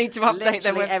what, they need to update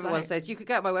their Literally website. everyone says, you could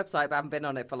go to my website, but I haven't been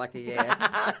on it for like a year.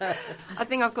 I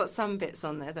think I've got some bits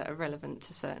on there that are relevant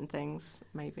to certain things,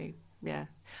 maybe. Yeah.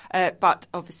 But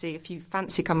obviously, if you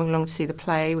fancy coming along to see the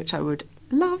play, which I would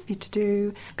love you to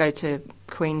do, go to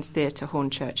Queen's Theatre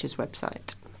Hornchurch's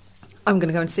website. I'm going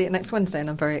to go and see it next Wednesday, and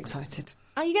I'm very excited.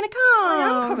 Are you going to come? I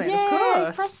am coming, Yay, of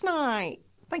course. Press night.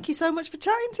 Thank you so much for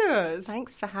chatting to us.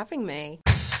 Thanks for having me.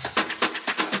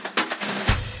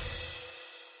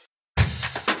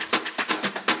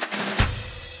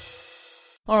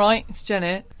 All right, it's Jen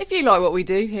here. If you like what we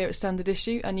do here at Standard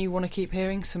Issue and you want to keep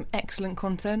hearing some excellent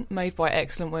content made by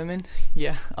excellent women,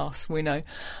 yeah, us, we know,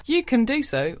 you can do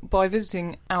so by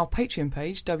visiting our Patreon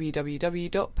page,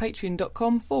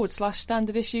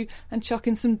 www.patreon.com/Standard Issue, and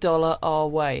chucking some dollar our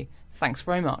way. Thanks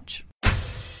very much.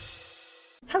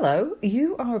 Hello,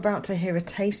 you are about to hear a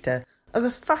taster of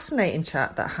a fascinating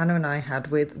chat that Hannah and I had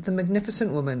with the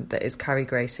magnificent woman that is Carrie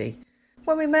Gracie.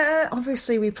 When we met her,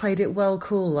 obviously we played it well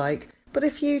cool like, but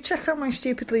if you check out my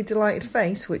stupidly delighted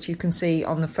face, which you can see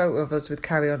on the photo of us with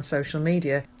Carrie on social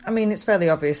media, I mean, it's fairly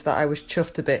obvious that I was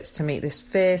chuffed to bits to meet this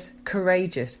fierce,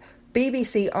 courageous,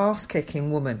 BBC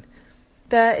arse-kicking woman.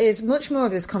 There is much more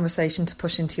of this conversation to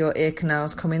push into your ear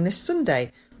canals coming this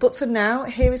Sunday, but for now,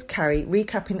 here is Carrie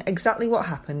recapping exactly what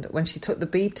happened when she took the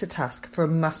Beeb to task for a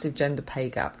massive gender pay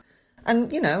gap.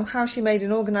 And, you know, how she made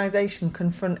an organisation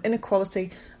confront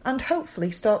inequality and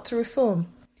hopefully start to reform.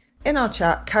 In our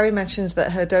chat, Carrie mentions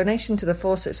that her donation to the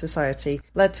Fawcett Society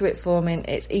led to it forming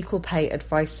its Equal Pay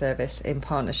Advice Service in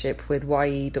partnership with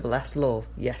YESS Law,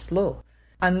 Yes Law.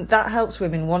 And that helps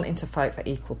women wanting to fight for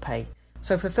equal pay.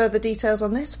 So for further details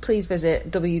on this, please visit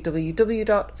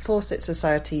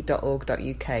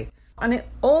www.fawcettsociety.org.uk. And it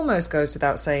almost goes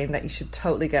without saying that you should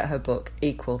totally get her book,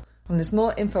 Equal. And there's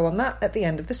more info on that at the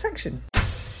end of the section.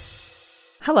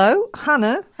 Hello,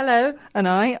 Hannah. Hello. And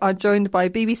I are joined by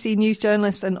BBC News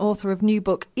journalist and author of new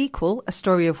book Equal, A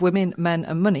Story of Women, Men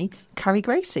and Money, Carrie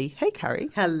Gracie. Hey, Carrie.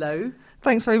 Hello.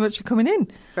 Thanks very much for coming in.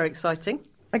 Very exciting.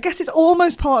 I guess it's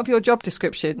almost part of your job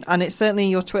description, and it's certainly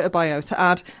your Twitter bio to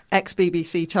add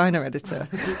ex-BBC China editor.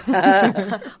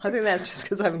 I think that's just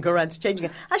because I haven't got around to changing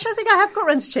it. Actually, I think I have got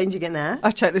around to changing it now.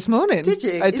 I checked this morning. Did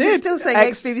you? I Is did. it still saying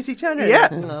ex-BBC China? Yeah.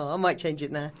 Oh, I might change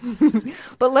it now.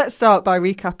 But let's start by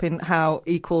recapping how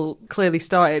Equal clearly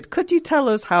started. Could you tell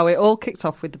us how it all kicked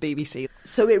off with the BBC?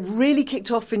 So it really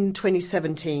kicked off in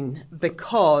 2017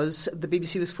 because the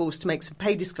BBC was forced to make some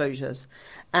pay disclosures.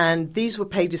 And these were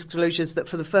pay disclosures that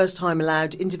for the first time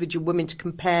allowed individual women to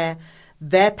compare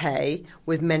their pay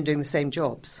with men doing the same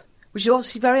jobs, which is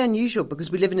obviously very unusual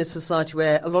because we live in a society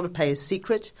where a lot of pay is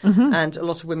secret and a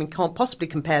lot of women can't possibly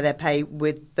compare their pay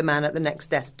with the man at the next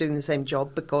desk doing the same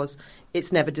job because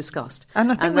it's never discussed.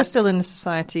 And I think we're still in a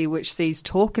society which sees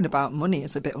talking about money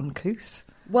as a bit uncouth.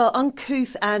 Well,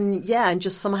 uncouth and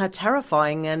just somehow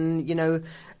terrifying and, you know,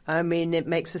 I mean, it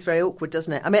makes us very awkward,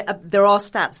 doesn't it? I mean, there are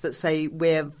stats that say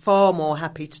we're far more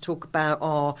happy to talk about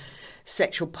our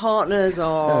sexual partners,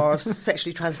 our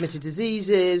sexually transmitted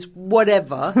diseases,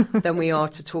 whatever, than we are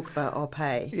to talk about our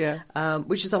pay. Yeah.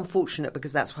 Which is unfortunate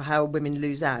because that's how women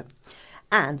lose out.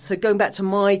 And so going back to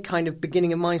my kind of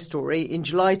beginning of my story, in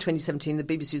July 2017, the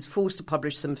BBC was forced to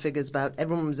publish some figures about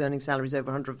everyone was earning salaries over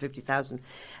 150,000.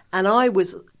 And I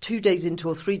was 2 days into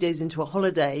or 3 days into a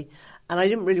holiday, and I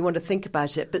didn't really want to think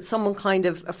about it. But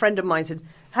a friend of mine said,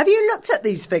 have you looked at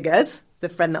these figures? The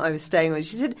friend that I was staying with,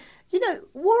 she said, you know,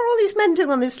 what are all these men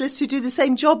doing on this list who do the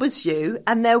same job as you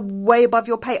and they're way above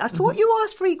your pay? I thought you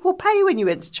asked for equal pay when you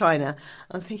went to China.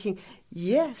 I'm thinking,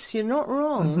 yes, you're not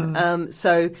wrong.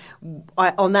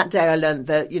 On that day I learned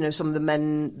that, you know, some of the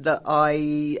men that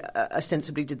I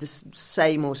ostensibly did the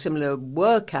same or similar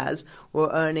work as were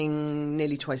earning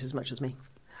nearly twice as much as me.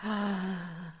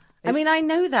 I mean, I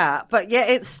know that, but yet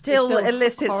it still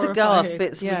elicits a gasp.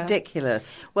 It's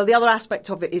ridiculous. Well, the other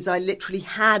aspect of it is I literally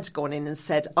had gone in and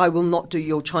said, I will not do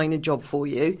your China job for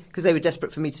you, because they were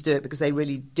desperate for me to do it because they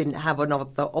really didn't have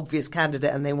another obvious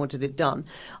candidate and they wanted it done.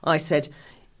 I said,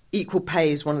 equal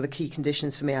pay is one of the key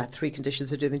conditions for me. I had 3 conditions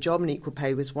for doing the job, and equal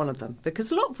pay was one of them. Because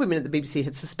a lot of women at the BBC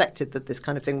had suspected that this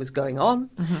kind of thing was going on,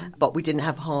 but we didn't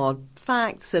have hard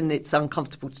facts, and it's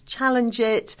uncomfortable to challenge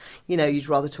it. You know, you'd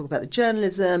rather talk about the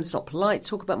journalism. It's not polite to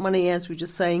talk about money, as we were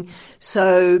just saying.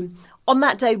 So on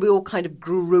that day, we all kind of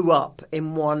grew up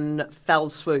in one fell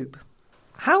swoop.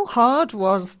 How hard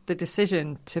was the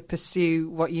decision to pursue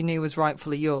what you knew was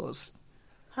rightfully yours?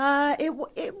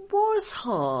 It was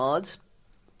hard.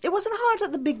 It wasn't hard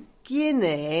at the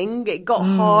beginning. It got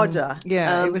harder.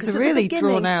 Yeah, it was a really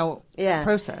drawn-out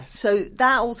process. So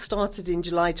that all started in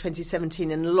July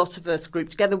 2017, and a lot of us grouped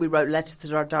together. We wrote letters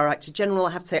to our Director General. I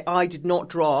have to say, I did not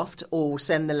draft or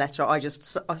send the letter. I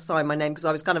just signed my name because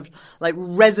I was kind of like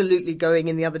resolutely going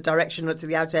in the other direction, not to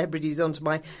the Outer Hebrides, onto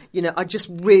my, I just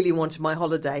really wanted my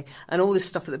holiday. And all this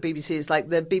stuff at the BBC is like,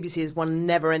 the BBC is one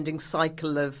never-ending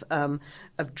cycle of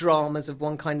dramas of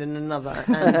one kind and another,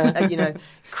 and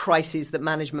crises that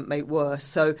management make worse.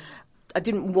 So I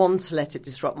didn't want to let it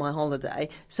disrupt my holiday.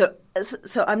 So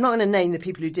I'm not going to name the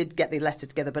people who did get the letter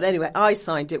together, but anyway, I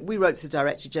signed it. We wrote to the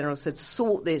Director General, said,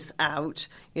 sort this out.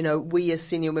 We as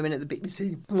senior women at the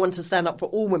BBC want to stand up for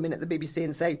all women at the BBC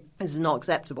and say this is not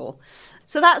acceptable.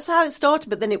 So that's how it started,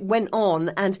 but then it went on,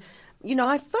 and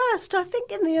I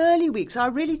think in the early weeks, I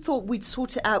really thought we'd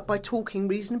sort it out by talking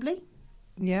reasonably.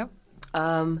 Yeah.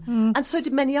 And so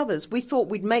did many others. We thought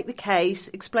we'd make the case,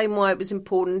 explain why it was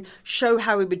important, show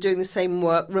how we were doing the same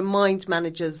work, remind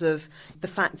managers of the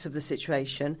facts of the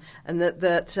situation, and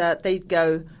that they'd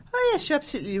go, oh yes, you're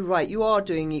absolutely right, you are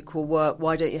doing equal work,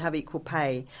 why don't you have equal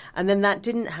pay? And then that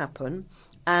didn't happen,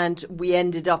 and we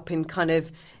ended up in kind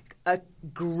of a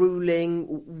grueling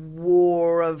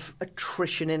war of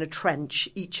attrition in a trench,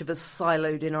 each of us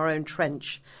siloed in our own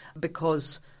trench,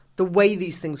 because the way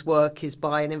these things work is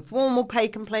by an informal pay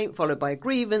complaint, followed by a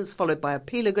grievance, followed by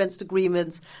appeal against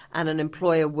agreements, and an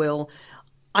employer will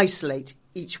isolate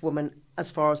each woman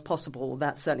as far as possible.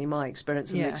 That's certainly my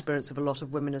experience and the experience of a lot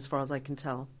of women as far as I can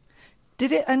tell.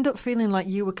 Did it end up feeling like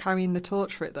you were carrying the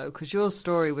torch for it, though? Because your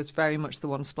story was very much the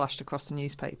one splashed across the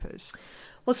newspapers.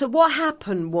 Well, so what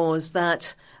happened was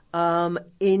that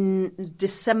in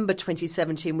December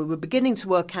 2017, we were beginning to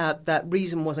work out that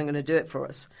reason wasn't going to do it for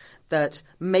us, that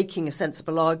making a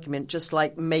sensible argument, just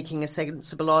like making a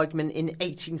sensible argument in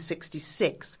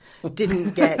 1866,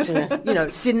 didn't get,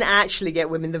 didn't actually get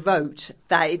women the vote,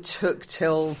 that it took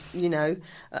till,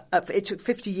 it took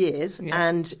 50 years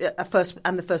and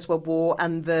the First World War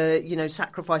and the,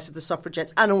 sacrifice of the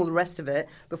suffragettes and all the rest of it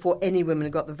before any women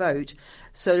got the vote.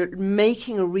 So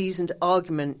making a reasoned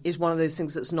argument is one of those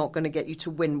things that's not going to get you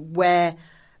to win, where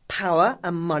power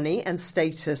and money and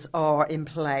status are in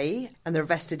play and their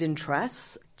vested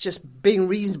interests. Just being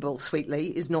reasonable,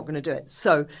 sweetly, is not going to do it.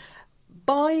 So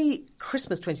by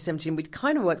Christmas 2017, we'd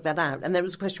kind of worked that out. And there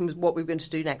was a question was what we were going to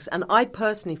do next. And I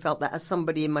personally felt that as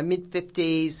somebody in my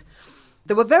mid-50s,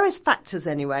 there were various factors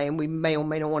anyway, and we may or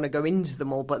may not want to go into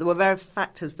them all, but there were various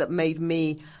factors that made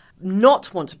me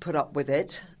not want to put up with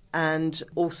it and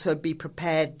also be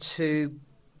prepared to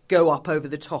go up over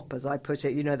the top, as I put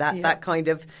it, that kind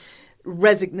of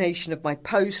resignation of my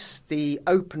post, the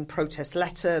open protest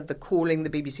letter, the calling the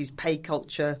BBC's pay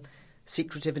culture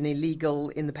secretive and illegal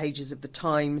in the pages of the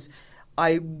Times.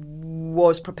 I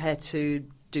was prepared to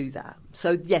do that.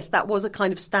 So, yes, that was a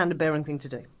kind of standard-bearing thing to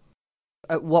do.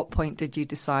 At what point did you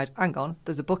decide, hang on,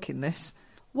 there's a book in this?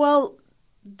 Well,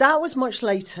 that was much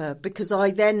later, because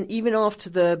I then, even after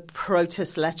the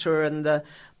protest letter and the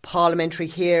parliamentary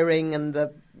hearing and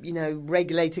the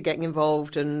regulator getting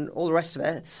involved and all the rest of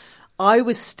it, I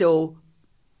was still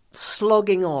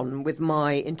slogging on with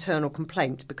my internal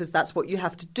complaint, because that's what you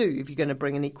have to do if you're going to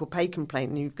bring an equal pay complaint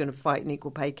and you're going to fight an equal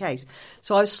pay case.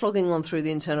 So I was slogging on through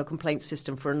the internal complaint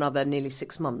system for another nearly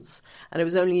 6 months. And it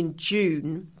was only in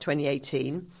June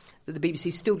 2018 that the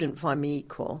BBC still didn't find me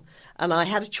equal. And I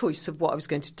had a choice of what I was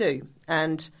going to do.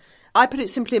 And I put it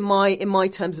simply in my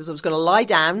terms as I was going to lie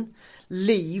down,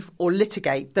 leave or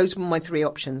litigate. Those were my 3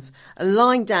 options. And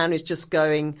lying down is just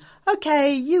going,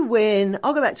 okay, you win,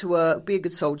 I'll go back to work, be a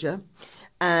good soldier.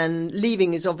 And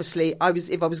leaving is obviously,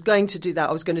 if I was going to do that,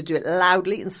 I was going to do it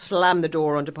loudly and slam the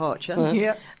door on departure.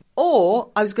 Yeah.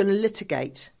 Or I was going to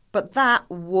litigate. But that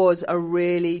was a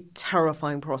really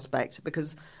terrifying prospect,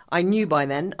 because I knew by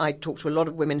then, I talked to a lot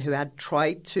of women who had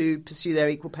tried to pursue their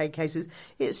equal pay cases.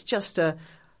 It's just a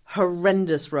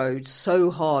horrendous road,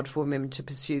 so hard for women to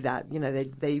pursue that. You know,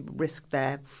 they risk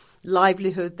their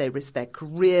livelihood, they risk their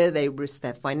career, they risk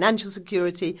their financial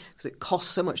security because it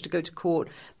costs so much to go to court.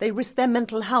 They risk their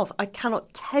mental health. I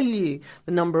cannot tell you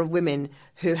the number of women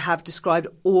who have described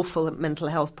awful mental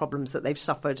health problems that they've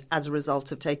suffered as a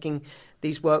result of taking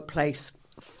these workplace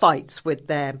fights with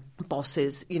their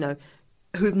bosses, you know,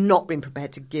 who've not been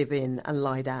prepared to give in and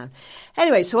lie down.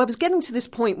 Anyway, so I was getting to this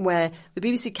point where the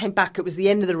BBC came back. It was the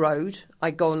end of the road.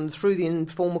 I'd gone through the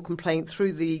informal complaint,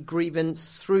 through the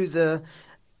grievance, through the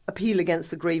appeal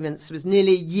against the grievance. It was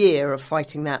nearly a year of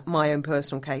fighting that, my own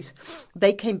personal case.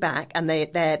 They came back, and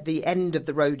the end of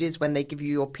the road is when they give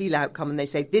you your appeal outcome and they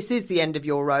say, this is the end of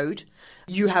your road.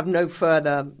 You have no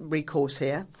further recourse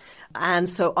here. And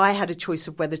so I had a choice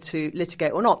of whether to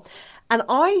litigate or not. And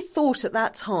I thought at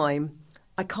that time,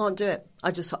 I can't do it.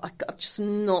 I'm just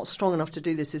not strong enough to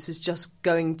do this. This is just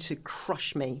going to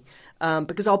crush me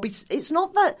because it's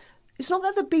not that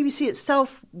the BBC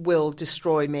itself will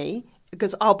destroy me,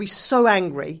 because I'll be so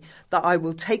angry that I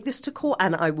will take this to court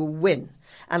and I will win.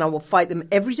 And I will fight them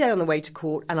every day on the way to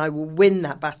court, and I will win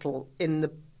that battle in the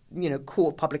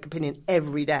court of public opinion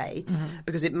every day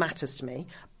because it matters to me.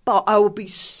 But I will be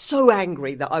so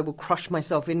angry that I will crush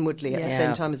myself inwardly at the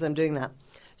same time as I'm doing that.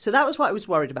 So that was what I was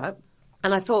worried about.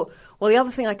 And I thought, well, the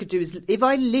other thing I could do is if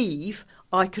I leave,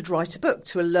 I could write a book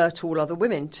to alert all other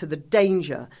women to the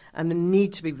danger and the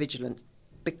need to be vigilant,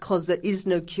 because there is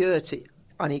no cure to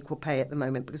unequal pay at the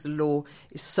moment, because the law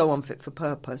is so unfit for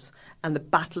purpose and the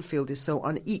battlefield is so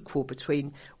unequal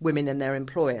between women and their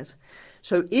employers.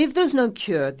 So if there's no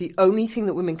cure, the only thing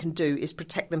that women can do is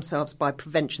protect themselves by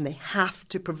prevention. They have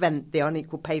to prevent the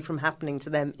unequal pay from happening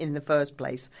to them in the first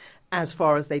place as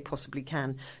far as they possibly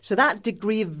can. So that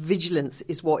degree of vigilance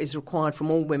is what is required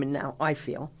from all women now, I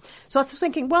feel. So I was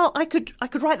thinking, well, I could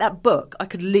write that book. I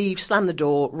could leave, slam the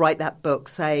door, write that book,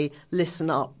 say, listen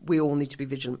up, we all need to be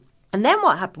vigilant. And then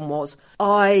what happened was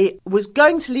I was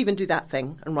going to leave and do that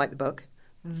thing and write the book.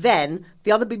 Then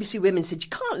the other BBC women said, you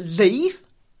can't leave.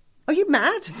 Are you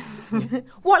mad?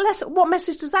 What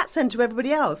message does that send to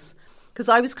everybody else? Because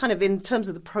I was kind of, in terms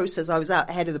of the process, I was out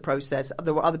ahead of the process.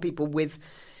 There were other people with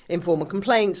informal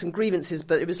complaints and grievances,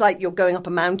 but it was like you're going up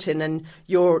a mountain and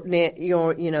you're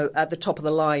at the top of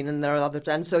the line, and there are others.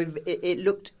 And so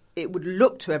it would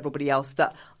look to everybody else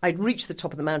that I'd reached the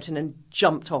top of the mountain and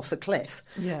jumped off the cliff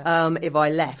if I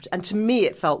left. And to me,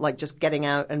 it felt like just getting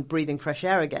out and breathing fresh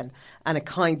air again and a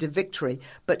kind of victory.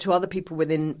 But to other people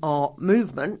within our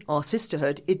movement, our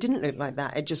sisterhood, it didn't look like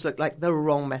that. It just looked like the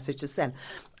wrong message to send.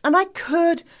 And I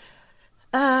could,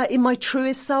 in my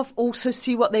truest self, also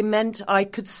see what they meant. I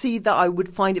could see that I would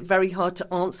find it very hard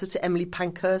to answer to Emily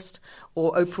Pankhurst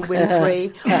or Oprah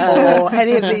Winfrey or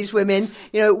any of these women.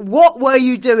 You know, what were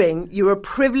you doing? You were a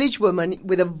privileged woman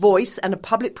with a voice and a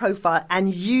public profile,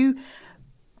 and you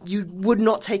would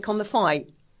not take on the fight.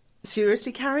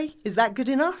 Seriously, Carrie, is that good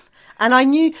enough? And I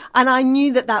knew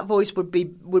that voice would be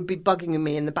bugging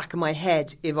me in the back of my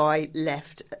head if I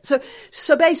left.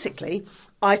 So basically,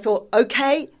 I thought,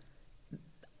 okay,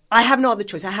 I have no other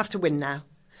choice. I have to win now.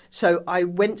 So I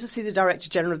went to see the Director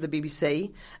General of the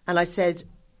BBC, and I said,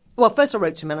 well, first I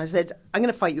wrote to him and I said, I'm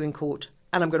going to fight you in court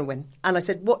and I'm going to win. And I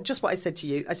said, just what I said to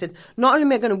you. I said, not only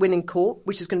am I going to win in court,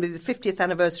 which is going to be the 50th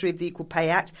anniversary of the Equal Pay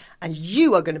Act, and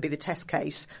you are going to be the test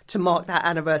case to mark that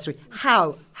anniversary.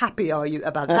 How happy are you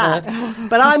about that?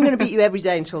 But I'm going to beat you every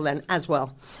day until then as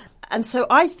well. And so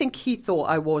I think he thought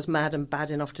I was mad and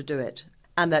bad enough to do it,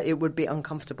 and that it would be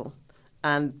uncomfortable.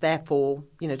 And therefore,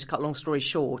 to cut a long story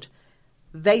short,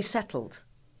 they settled.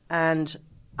 And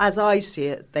as I see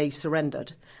it, they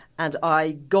surrendered. And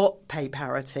I got pay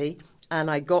parity, and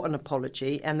I got an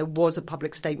apology, and there was a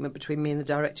public statement between me and the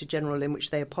Director General in which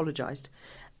they apologised.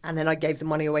 And then I gave the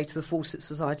money away to the Fawcett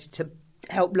Society to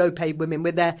help low-paid women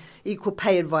with their equal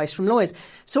pay advice from lawyers.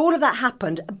 So all of that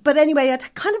happened. But anyway,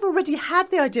 I'd kind of already had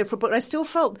the idea for a book. I still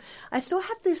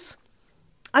had this,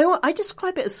 I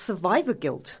describe it as survivor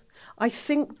guilt. I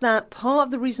think that part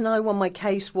of the reason I won my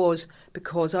case was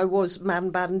because I was mad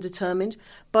and bad and determined,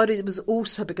 but it was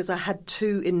also because I had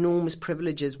two enormous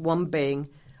privileges, one being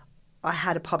I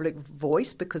had a public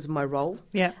voice because of my role,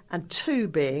 and two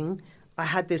being I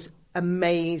had this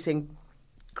amazing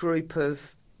group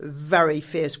of very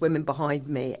fierce women behind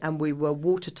me, and we were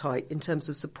watertight in terms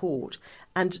of support.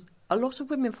 And a lot of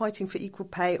women fighting for equal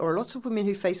pay, or a lot of women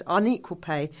who face unequal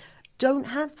pay, don't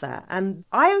have that. And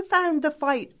I found the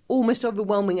fight almost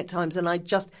overwhelming at times, and I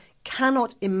just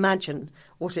cannot imagine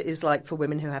what it is like for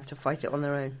women who have to fight it on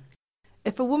their own.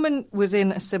 If a woman was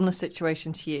in a similar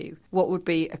situation to you, what would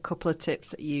be a couple of tips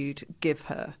that you'd give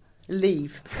her?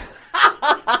 Leave.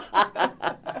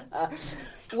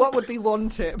 What would be one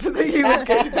tip that you would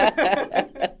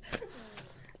give?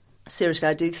 Seriously,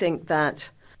 I do think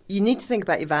that you need to think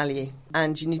about your value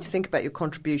and you need to think about your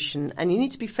contribution and you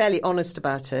need to be fairly honest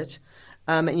about it.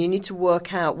 And you need to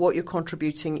work out what you're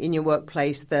contributing in your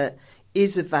workplace that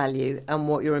is of value and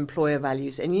what your employer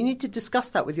values. And you need to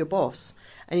discuss that with your boss.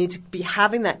 And you need to be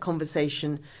having that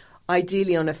conversation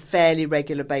ideally on a fairly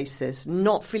regular basis,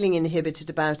 not feeling inhibited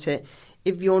about it.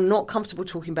 If you're not comfortable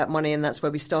talking about money, and that's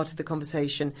where we started the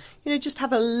conversation, just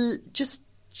have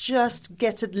just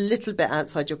get a little bit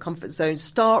outside your comfort zone.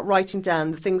 Start writing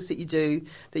down the things that you do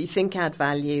that you think add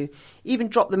value. Even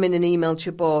drop them in an email to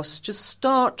your boss. Just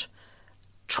start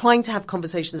trying to have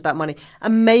conversations about money,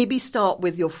 and maybe start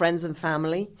with your friends and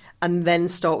family and then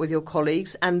start with your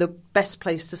colleagues. And the best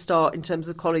place to start in terms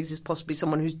of colleagues is possibly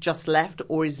someone who's just left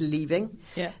or is leaving,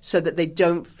 so that they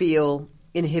don't feel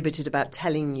inhibited about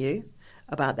telling you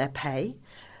about their pay.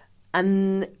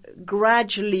 And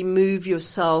gradually move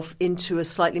yourself into a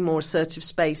slightly more assertive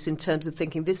space in terms of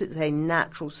thinking this is a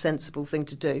natural, sensible thing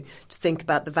to do, to think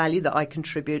about the value that I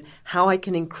contribute, how I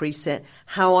can increase it,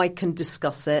 how I can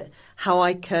discuss it, how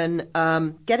I can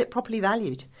get it properly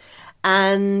valued.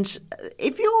 And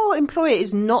if your employer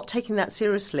is not taking that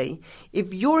seriously,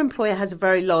 if your employer has a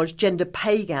very large gender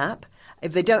pay gap,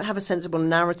 if they don't have a sensible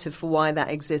narrative for why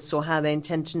that exists or how they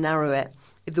intend to narrow it,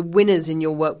 if the winners in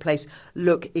your workplace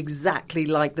look exactly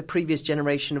like the previous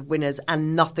generation of winners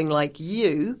and nothing like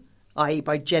you, i.e.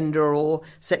 by gender or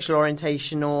sexual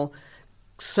orientation or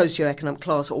socioeconomic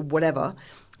class or whatever,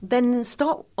 then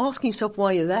start asking yourself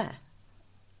why you're there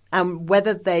and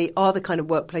whether they are the kind of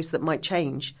workplace that might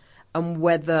change and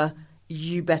whether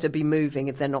you better be moving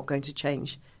if they're not going to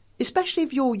change, especially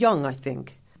if you're young, I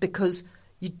think, because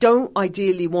you don't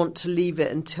ideally want to leave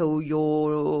it until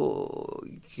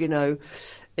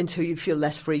until you feel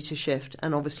less free to shift.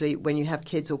 And obviously when you have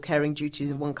kids or caring duties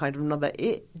of one kind or another,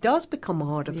 it does become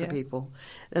harder for people.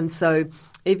 And so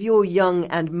if you're young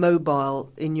and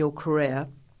mobile in your career,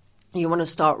 you want to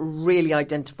start really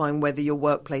identifying whether your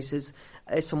workplace is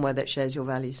somewhere that shares your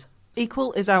values.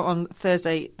 Equal is out on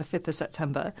Thursday, the 5th of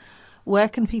September. Where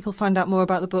can people find out more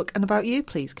about the book and about you,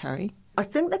 please, Carrie? I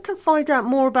think they can find out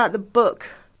more about the book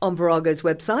on Virago's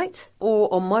website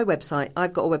or on my website.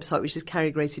 I've got a website which is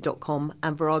carriegracie.com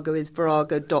and Virago is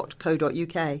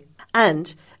virago.co.uk.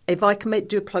 And if I can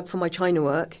do a plug for my China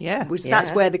work,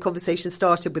 that's where the conversation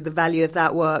started with the value of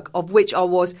that work, of which I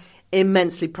was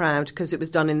immensely proud because it was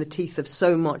done in the teeth of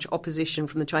so much opposition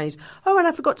from the Chinese. Oh, and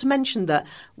I forgot to mention that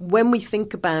when we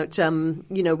think about,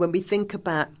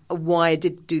 why I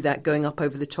did do that, going up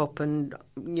over the top and,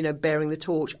 bearing the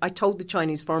torch, I told the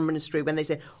Chinese Foreign Ministry when they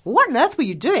said, what on earth were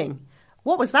you doing?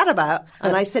 What was that about?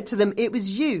 And I said to them, it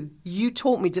was you. You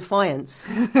taught me defiance.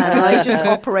 And I just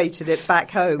operated it back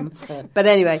home. But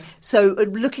anyway, so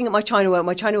looking at my China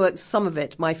work, some of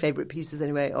it, my favourite pieces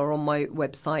anyway, are on my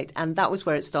website. And that was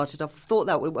where it started. I thought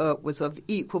that work was of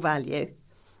equal value.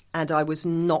 And I was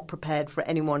not prepared for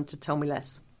anyone to tell me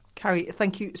less. Carrie,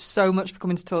 thank you so much for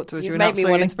coming to talk to us. You're an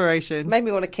absolute inspiration. Made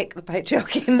me want to kick the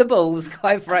patriarchy in the balls,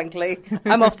 quite frankly.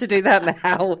 I'm off to do that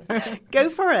now. Go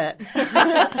for it.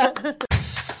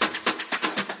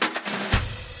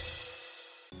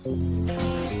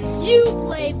 You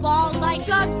play ball like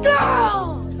a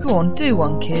girl! Go on, do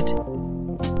one, kid.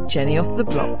 Jenny off the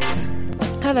blocks.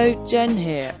 Hello, Jen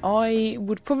here. I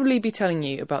would probably be telling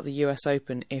you about the US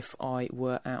Open if I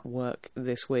were at work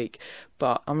this week,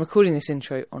 but I'm recording this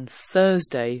intro on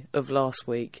Thursday of last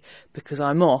week because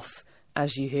I'm off,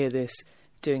 as you hear this,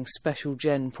 doing special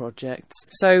Jen projects.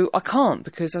 So I can't,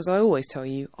 because as I always tell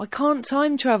you, I can't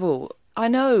time travel. I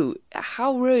know,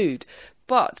 how rude.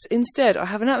 But instead, I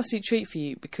have an absolute treat for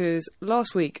you because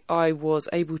last week I was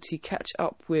able to catch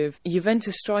up with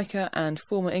Juventus striker and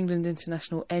former England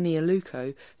international Eni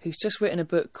Aluko, who's just written a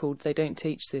book called They Don't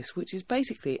Teach This, which is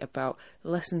basically about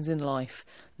lessons in life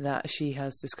that she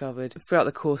has discovered throughout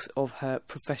the course of her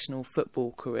professional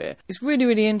football career. It's really,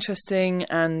 really interesting,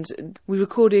 and we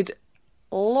recorded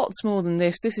lots more than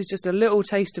this. This is just a little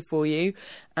taster for you,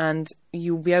 and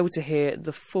you'll be able to hear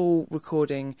the full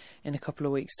recording in a couple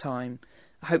of weeks' time.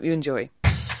 I hope you enjoy.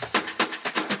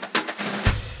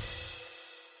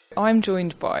 I'm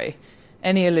joined by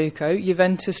Eni Aluko,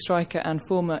 Juventus striker and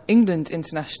former England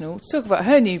international, to talk about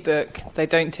her new book, They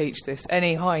Don't Teach This.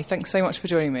 Eni, hi, thanks so much for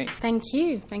joining me. Thank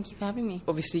you for having me.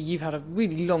 Obviously, you've had a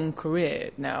really long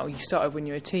career now. You started when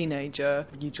you were a teenager,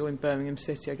 you joined Birmingham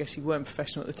City. I guess you weren't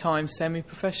professional at the time,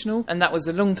 semi-professional, and that was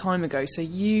a long time ago. So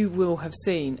you will have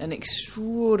seen an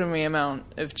extraordinary amount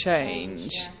of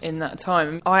change in that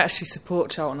time. I actually support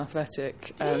Charlton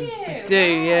Athletic. I do,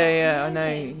 yeah, I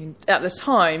know. At the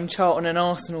time, Charlton and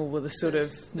Arsenal were the sort sort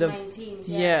of the main teams.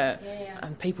 Yeah.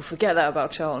 And people forget that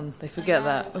about Charlton. They forget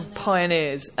that.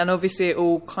 Pioneers. And obviously it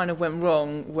all kind of went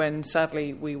wrong when,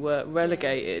 sadly, we were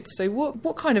relegated. So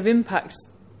what kind of impact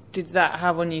did that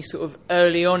have on you sort of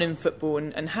early on in football,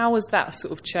 and how has that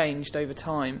sort of changed over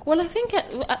time? Well, I think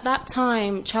at that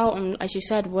time, Charlton, as you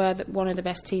said, were one of the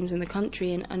best teams in the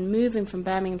country, and moving from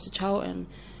Birmingham to Charlton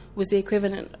was the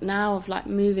equivalent now of like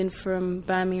moving from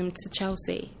Birmingham to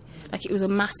Chelsea. Like, it was a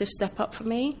massive step up for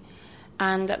me.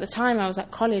 And at the time I was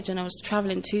at college and I was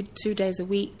travelling two days a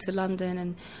week to London,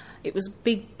 and it was a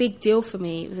big deal for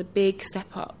me. It was a big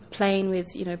step up, playing with,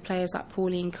 players like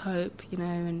Pauline Cope,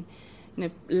 and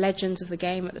legends of the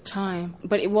game at the time.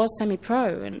 But it was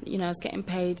semi-pro, and I was getting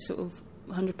paid sort of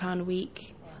 £100 a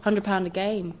week, £100 a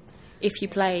game if you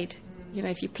played.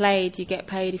 If you played, you get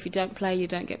paid. If you don't play, you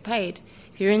don't get paid.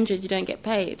 If you're injured, you don't get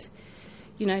paid.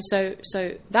 So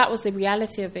that was the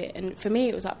reality of it. And for me,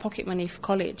 it was like pocket money for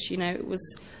college.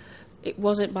 It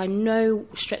wasn't, by no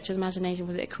stretch of the imagination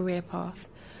was it a career path.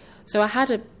 So I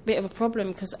had a bit of a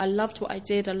problem because I loved what I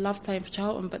did. I loved playing for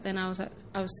Charlton, but then I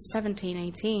was 17,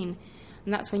 18,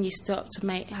 and that's when you start to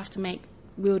have to make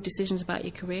real decisions about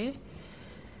your career.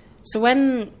 So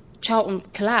when Charlton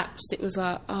collapsed, it was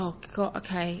like, oh God,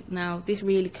 okay, now this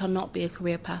really cannot be a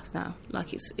career path now.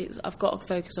 Like, it's I've got to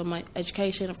focus on my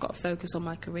education. I've got to focus on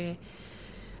my career.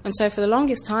 And so for the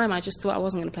longest time, I just thought I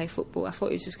wasn't going to play football. I thought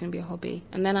it was just going to be a hobby.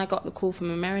 And then I got the call from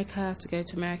America to go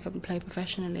to America and play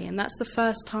professionally. And that's the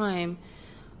first time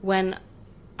when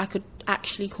I could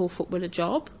actually call football a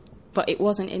job, but it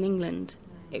wasn't in England.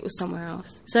 It was somewhere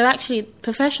else. So actually,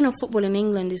 professional football in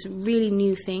England is a really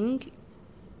new thing.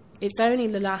 It's only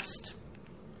the last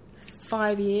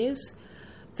 5 years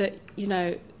that,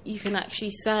 you can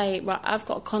actually say, right, I've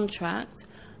got a contract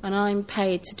and I'm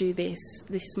paid to do this.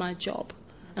 This is my job.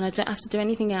 And I don't have to do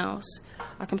anything else.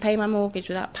 I can pay my mortgage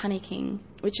without panicking,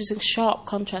 which is a sharp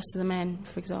contrast to the men,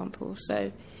 for example.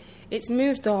 So it's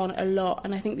moved on a lot,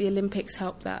 and I think the Olympics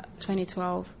helped that,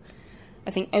 2012. I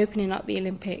think opening up the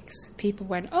Olympics, people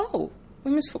went, oh,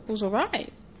 women's football's all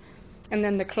right. And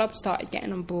then the club started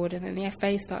getting on board, and then the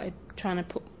FA started trying to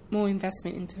put more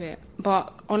investment into it.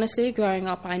 But honestly, growing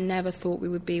up, I never thought we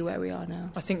would be where we are now.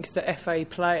 I think the FA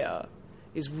player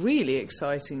is really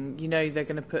exciting. They're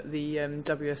going to put the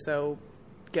WSL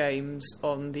games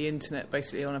on the internet,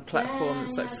 basically on a platform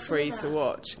that's like free to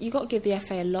watch. You've got to give the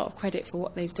FA a lot of credit for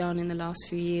what they've done in the last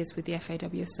few years with the FA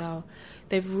WSL.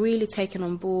 They've really taken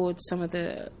on board some of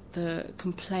the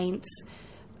complaints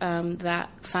that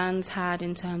fans had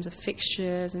in terms of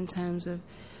fixtures, in terms of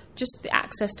just the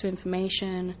access to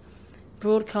information.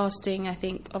 Broadcasting, I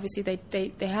think, obviously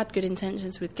they had good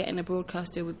intentions with getting a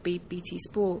broadcast deal with BT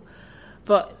Sport,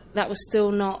 but that was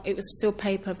still not, it was still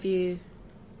pay-per-view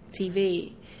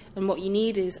TV. And what you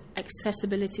need is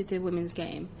accessibility to the women's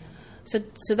game.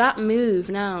 So that move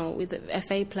now with the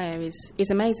FA player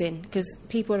is amazing, because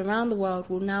people around the world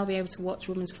will now be able to watch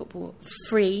women's football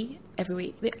free every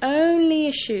week. The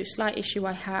only slight issue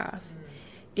I have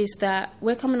is that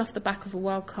we're coming off the back of a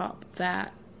World Cup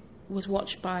that was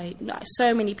watched by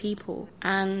so many people.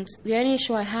 And the only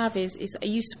issue I have is are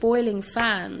you spoiling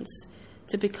fans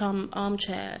to become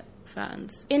armchair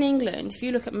fans? In England, if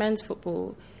you look at men's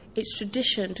football, it's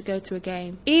tradition to go to a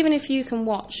game. Even if you can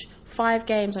watch 5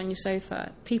 games on your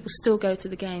sofa, people still go to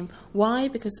the game. Why?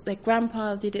 Because their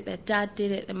grandpa did it, their dad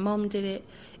did it, their mum did it.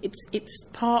 It's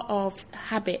part of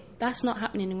habit. That's not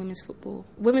happening in women's football.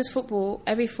 Women's football,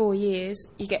 every 4 years,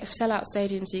 you get sell-out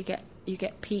stadiums, you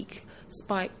get peak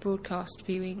spike broadcast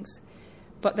viewings.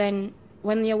 But then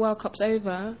when the World Cup's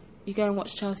over, you go and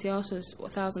watch Chelsea Arsenal,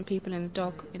 1,000 people in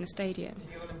a stadium.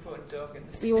 The all-important dog in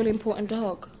the stadium. The all-important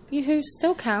dog. Who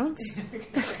still counts.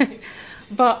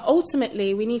 But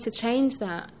ultimately, we need to change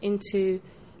that into,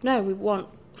 no, we want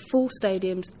full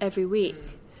stadiums every week.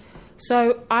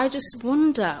 So I just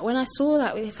wonder, when I saw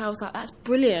that, if I was like, that's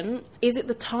brilliant, is it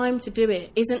the time to do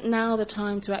it? Isn't now the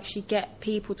time to actually get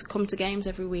people to come to games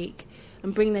every week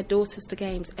and bring their daughters to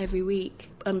games every week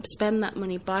and spend that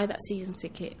money, buy that season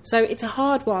ticket? So it's a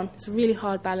hard one. It's a really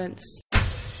hard balance.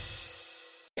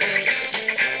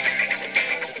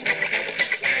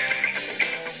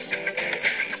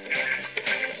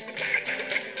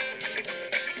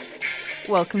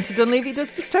 Welcome to Dunleavy Does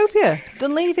Dystopia.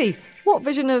 Dunleavy, what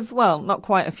vision of, well, not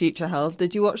quite a future hell,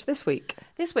 did you watch this week?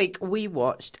 This week we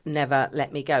watched Never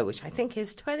Let Me Go, which I think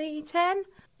is 2010.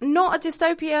 Not a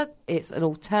dystopia, it's an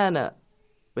alternate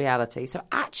reality. So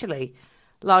actually,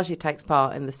 largely takes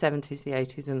part in the 70s, the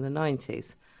 80s and the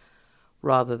 90s,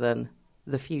 rather than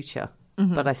the future.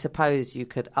 Mm-hmm. But I suppose you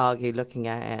could argue, looking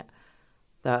at it,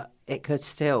 that it could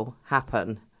still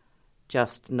happen,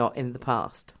 just not in the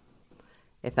past.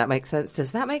 if that makes sense.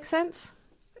 Does that make sense?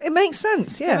 It makes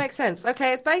sense, It yeah. makes sense.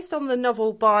 Okay, it's based on the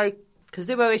novel by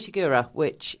Kazuo Ishiguro,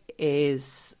 which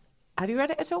is... Have you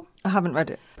read it at all? I haven't read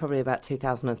it. Probably about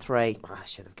 2003. I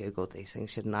should have Googled these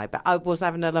things, shouldn't I? But I was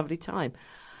having a lovely time.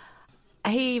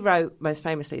 He wrote, most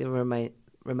famously, The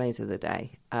Remains of the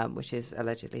Day, which is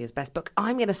allegedly his best book.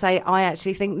 I'm going to say I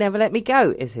actually think Never Let Me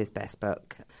Go is his best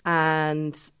book.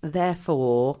 And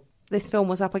therefore, this film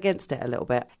was up against it a little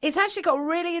bit. It's actually got a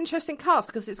really interesting cast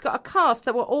because it's got a cast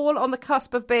that were all on the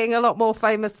cusp of being a lot more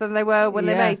famous than they were when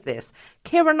they made this.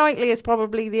 Keira Knightley is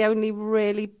probably the only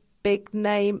really big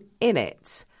name in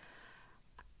it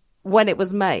when it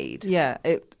was made. Yeah,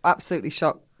 it absolutely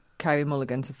shocked Carey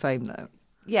Mulligan to fame, though.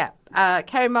 Yeah,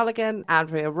 Carey Mulligan,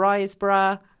 Andrea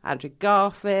Riseborough, Andrew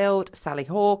Garfield, Sally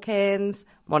Hawkins,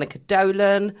 Monica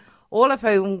Dolan, all of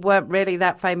whom weren't really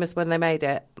that famous when they made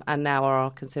it and now are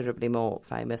considerably more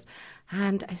famous.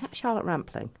 And is that Charlotte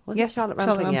Rampling? Yes, Charlotte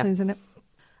Rampling's in it.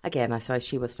 Again, I suppose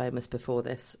she was famous before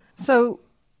this. So,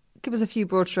 give us a few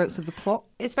broad strokes of the plot.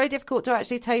 It's very difficult to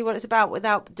actually tell you what it's about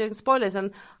without doing spoilers.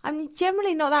 And I'm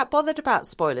generally not that bothered about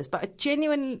spoilers, but I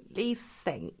genuinely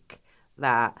think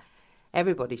that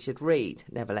everybody should read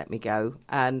Never Let Me Go.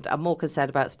 And I'm more concerned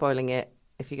about spoiling it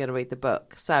if you're going to read the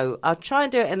book. So I'll try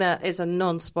and do it in as a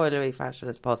non-spoilery fashion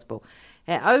as possible.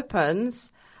 It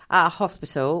opens at a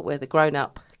hospital with a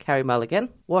grown-up Carey Mulligan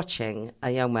watching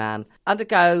a young man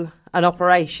undergo an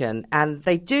operation. And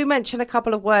they do mention a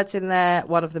couple of words in there.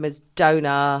 One of them is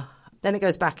donor. Then it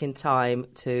goes back in time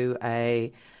to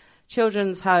a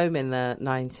children's home in the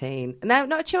No,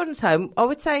 not a children's home. I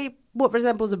would say what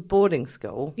resembles a boarding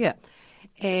school. Yeah.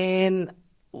 In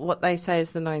what they say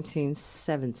is the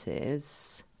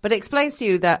 1970s. But it explains to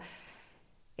you that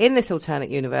in this alternate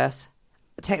universe,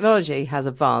 technology has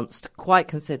advanced quite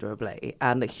considerably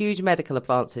and that huge medical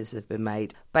advances have been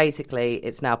made. Basically,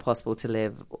 it's now possible to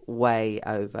live way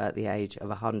over the age of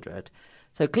 100.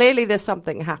 So clearly there's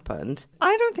something happened.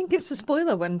 I don't think it's a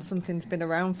spoiler when something's been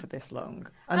around for this long.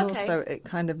 And Okay. also it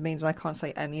kind of means I can't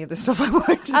say any of the stuff I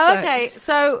want to say. Okay,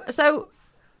 so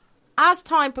as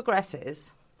time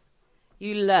progresses,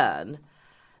 you learn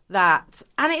that,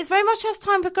 and it's very much as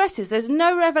time progresses, there's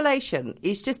no revelation.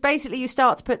 It's just basically you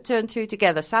start to put two and two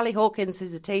together. Sally Hawkins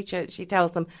is a teacher. She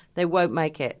tells them they won't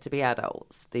make it to be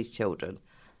adults, these children.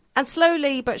 And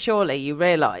slowly but surely you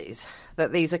realise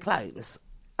that these are clones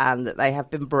and that they have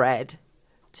been bred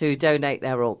to donate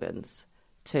their organs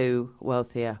to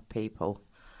wealthier people.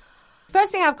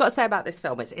 First thing I've got to say about this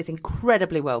film is it's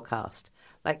incredibly well cast.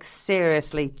 Like,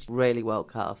 seriously, really well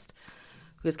cast.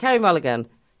 Because Carey Mulligan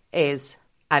is,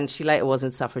 and she later was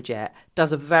in Suffragette,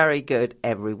 does a very good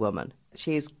every woman.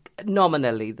 She's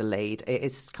nominally the lead. It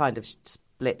is kind of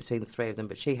split between the three of them,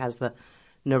 but she has the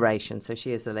narration, so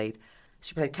she is the lead.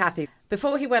 She played Kathy.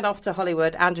 Before he went off to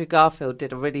Hollywood, Andrew Garfield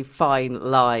did a really fine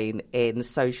line in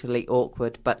Socially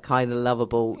Awkward but Kind of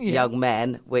Lovable Young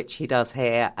Men, which he does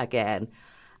here again.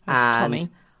 That's Tommy.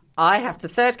 I have the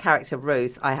third character,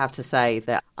 Ruth. I have to say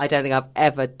that I don't think I've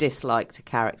ever disliked a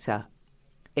character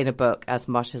in a book as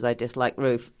much as I dislike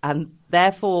Ruth. And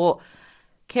therefore,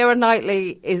 Keira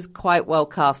Knightley is quite well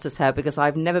cast as her because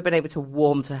I've never been able to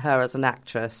warm to her as an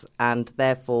actress. And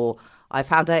therefore, I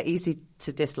found her easy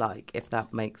to dislike, if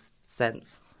that makes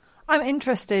sense. I'm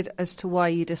interested as to why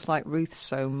you dislike Ruth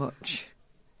so much.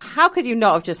 How could you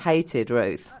not have just hated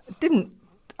Ruth?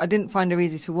 I didn't find her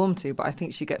easy to warm to, but I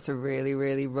think she gets a really,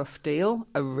 really rough deal.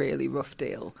 A really rough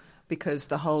deal. Because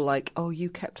the whole, like, oh,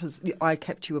 I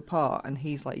kept you apart. And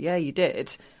he's like, yeah, you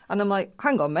did. And I'm like,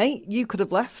 hang on, mate, you could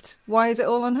have left. Why is it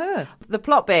all on her? The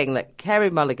plot being that Carey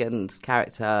Mulligan's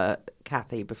character,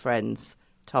 Kathy, befriends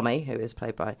Tommy, who is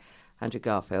played by Andrew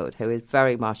Garfield, who is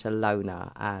very much a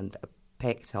loner and a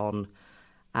picked on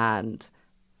and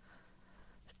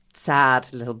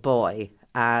sad little boy.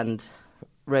 And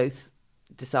Ruth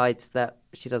decides that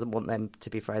she doesn't want them to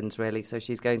be friends, really, so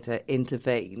she's going to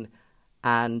intervene.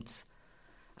 And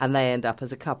they end up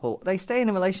as a couple. They stay in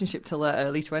a relationship till their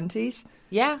early 20s.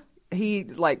 Yeah. He,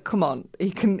 like, come on,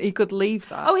 he could leave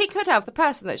that. Oh, he could have. The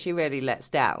person that she really lets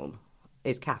down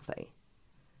is Kathy.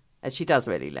 And she does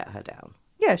really let her down.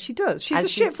 Yeah, she does. She's a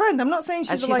shit friend. I'm not saying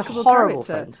she's a likeable horrible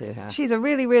character. friend to her. She's a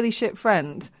really, really shit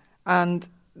friend. And,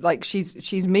 like,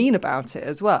 she's mean about it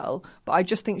as well. But I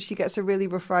just think she gets a really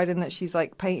rough ride in that she's,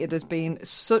 like, painted as being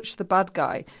such the bad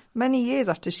guy many years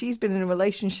after she's been in a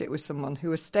relationship with someone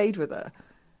who has stayed with her.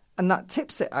 And that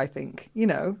tips it, I think, you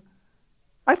know.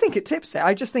 I think it tips it.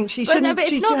 I just think she shouldn't...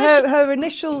 Her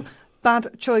initial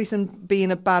bad choice in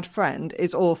being a bad friend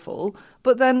is awful.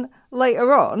 But then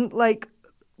later on, like,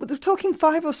 we're talking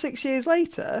 5 or 6 years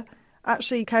later,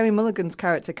 actually Kerry Mulligan's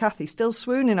character, Kathy, still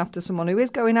swooning after someone who is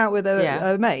going out with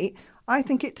her mate, I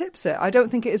think it tips it. I don't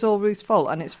think it is all Ruth's fault,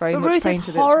 and it's very But much Ruth painted.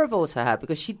 is horrible to her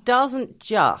because she doesn't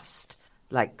just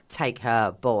take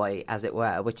her boy, as it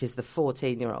were, which is the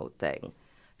 14-year-old thing.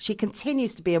 She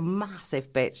continues to be a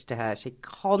massive bitch to her. She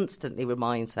constantly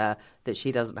reminds her that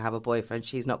she doesn't have a boyfriend.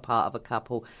 She's not part of a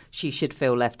couple. She should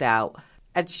feel left out.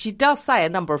 And she does say a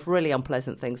number of really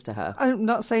unpleasant things to her. I'm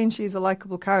not saying she's a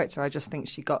likeable character. I just think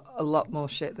she got a lot more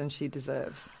shit than she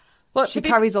deserves. Well, she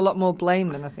carries a lot more blame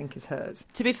than I think is hers.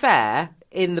 To be fair,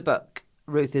 in the book,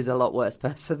 Ruth is a lot worse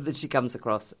person than she comes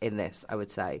across in this, I would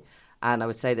say. And I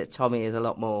would say that Tommy is a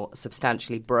lot more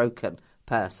substantially broken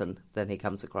person than he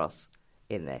comes across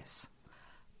in this.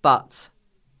 But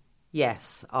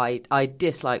yes, I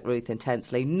dislike Ruth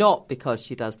intensely, not because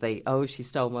she does the, she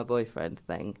stole my boyfriend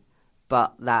thing,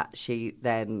 but that she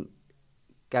then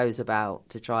goes about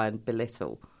to try and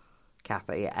belittle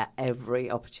Kathy at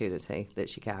every opportunity that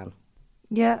she can.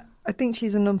 Yeah, I think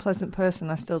she's an unpleasant person.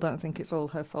 I still don't think it's all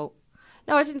her fault.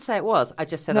 No, I didn't say it was. I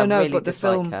just said I really but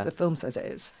dislike her. The film says it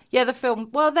is. Yeah, the film.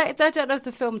 Well, they don't know if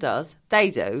the film does. They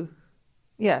do.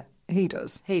 Yeah, he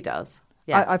does. He does.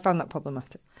 Yeah, I found that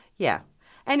problematic. Yeah.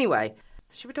 Anyway,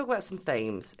 should we talk about some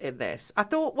themes in this? I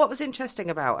thought what was interesting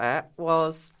about it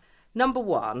was, number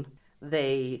one,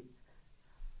 the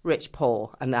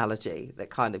rich-poor analogy that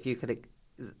kind of you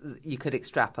could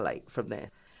extrapolate from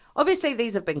there. Obviously,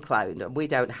 these have been cloned, and we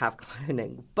don't have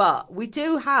cloning, but we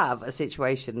do have a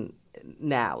situation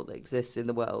now that exists in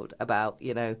the world about,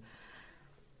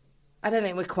 I don't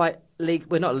think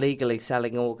we're not legally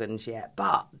selling organs yet,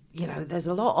 but, there's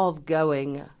a lot of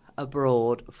going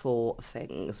abroad for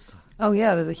things. Oh,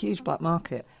 yeah, there's a huge black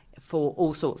market. For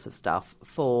all sorts of stuff,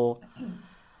 for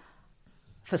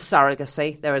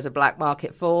surrogacy, there is a black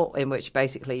market in which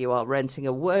basically you are renting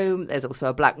a womb. There's also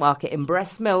a black market in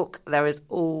breast milk. There is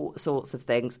all sorts of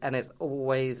things, and it's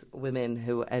always women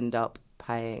who end up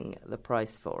paying the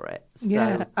price for it. So,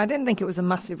 yeah, I didn't think it was a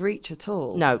massive reach at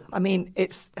all. No. I mean,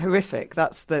 it's horrific.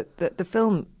 That's the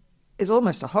film is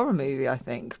almost a horror movie, I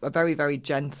think. A very, very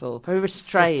gentle, very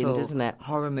restrained, subtle isn't it?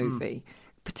 Horror movie,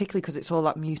 particularly because it's all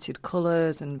that muted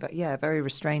colours very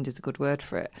restrained is a good word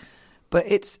for it. But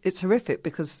it's horrific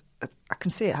because I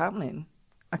can see it happening.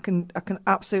 I can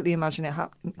absolutely imagine it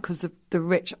happening because the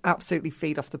rich absolutely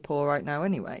feed off the poor right now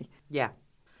anyway. Yeah.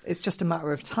 It's just a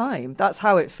matter of time. That's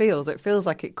how it feels. It feels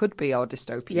like it could be our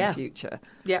dystopian future.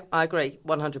 Yeah, I agree,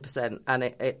 100%.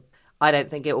 And I don't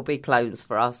think it will be clones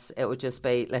for us. It will just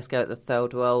be, let's go at the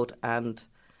third world. And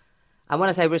when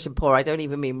I say rich and poor, I don't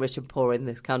even mean rich and poor in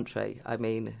this country. I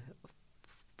mean,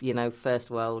 first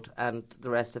world and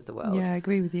the rest of the world. Yeah, I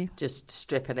agree with you. Just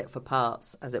stripping it for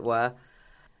parts, as it were.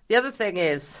 The other thing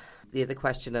is the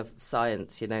question of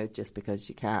science, just because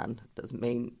you can doesn't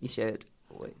mean you should,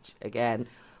 which, again,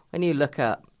 when you look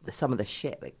at some of the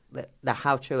shit, that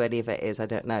how true any of it is, I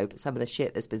don't know, but some of the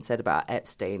shit that's been said about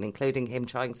Epstein, including him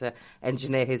trying to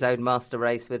engineer his own master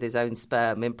race with his own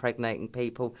sperm, impregnating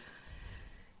people.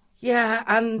 Yeah,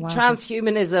 and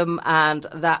transhumanism and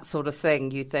that sort of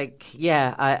thing, you think,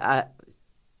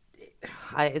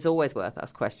 it's always worth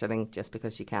us questioning just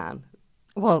because you can.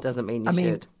 Well, doesn't mean you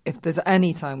should. If there's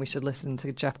any time we should listen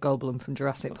to Jeff Goldblum from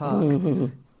Jurassic Park.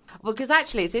 Well, because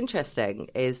actually it's interesting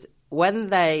is when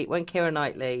Keira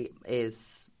Knightley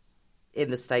is in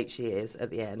the state she is at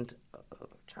the end,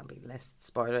 trying to be less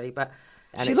spoilery, but...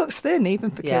 She looks thin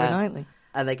even for Keira Knightley.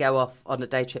 And they go off on a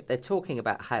day trip. They're talking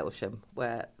about Hailsham,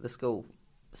 where the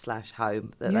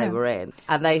school/home that they were in.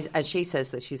 And she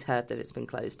says that she's heard that it's been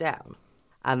closed down.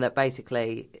 And that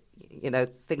basically,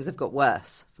 things have got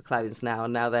worse for clones now.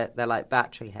 And now they're like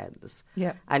battery hens.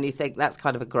 Yeah. And you think that's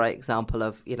kind of a great example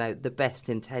of, the best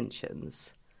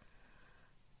intentions.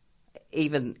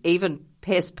 Even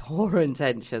piss poor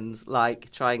intentions,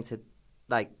 like trying to,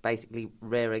 basically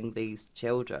rearing these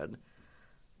children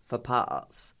for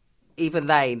parts. Even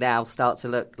they now start to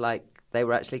look like they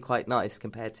were actually quite nice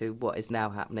compared to what is now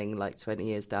happening 20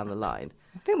 years down the line.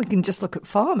 I think we can just look at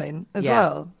farming as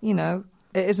well.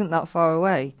 It isn't that far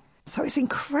away. So it's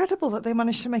incredible that they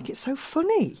managed to make it so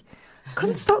funny.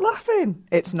 Couldn't stop laughing.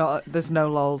 It's not, there's no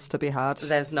lols to be had.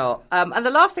 There's not. And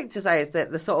the last thing to say is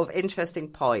that the sort of interesting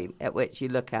point at which you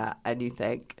look at and you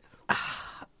think,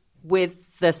 with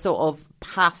the sort of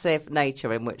passive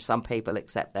nature in which some people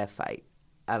accept their fate.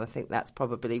 And I think that's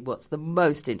probably what's the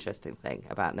most interesting thing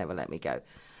about Never Let Me Go.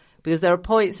 Because there are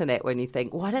points in it when you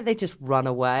think, why don't they just run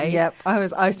away? Yep,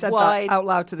 I said that out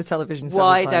loud to the television several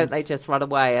Why times. don't they just run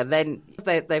away? And then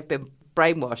they've been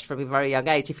brainwashed from a very young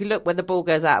age. If you look when the ball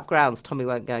goes out of grounds, Tommy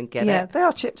won't go and get it. Yeah, they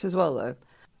are chipped as well, though.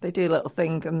 They do a little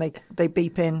thing and they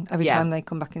beep in every Yeah. time they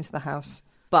come back into the house.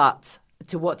 But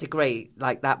to what degree,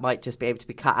 like, that might just be able to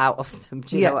be cut out of them.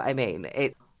 Do you Yeah. know what I mean?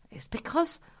 It's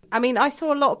because, I mean, I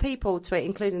saw a lot of people tweet,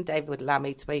 including David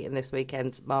Lammy tweeting this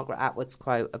weekend Margaret Atwood's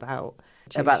quote about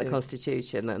the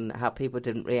Constitution and how people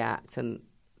didn't react. And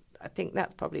I think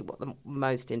that's probably what the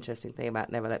most interesting thing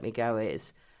about Never Let Me Go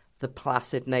is, the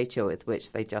placid nature with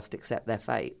which they just accept their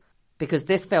fate. Because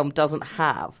this film doesn't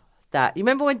have that. You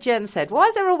remember when Jen said, why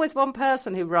is there always one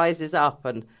person who rises up?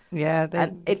 And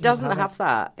it doesn't have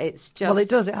that. It's just... Well, it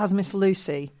does. It has Miss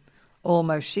Lucy,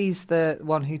 almost. She's the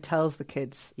one who tells the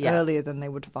kids earlier than they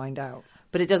would find out.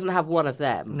 But it doesn't have one of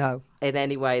them. No. In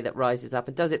any way that rises up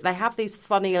and does it. They have these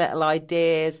funny little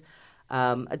ideas.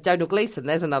 Donald Gleeson,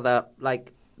 there's another,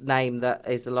 like, name that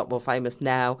is a lot more famous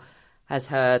now, has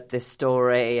heard this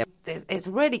story. It's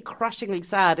really crushingly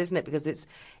sad, isn't it? Because it's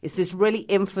this really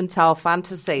infantile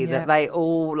fantasy that they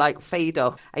all, like, feed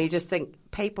off. And you just think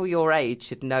people your age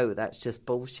should know that's just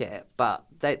bullshit, but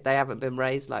they haven't been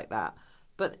raised like that.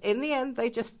 But in the end, they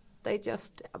just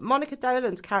Monica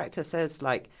Dolan's character says,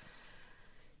 like,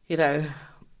 you know,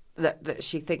 that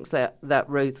she thinks that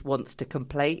Ruth wants to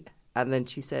complete, and then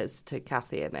she says to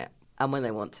Kathy in it, and when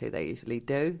they want to, they usually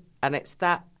do. And it's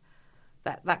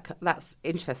that's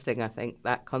interesting, I think,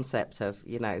 that concept of,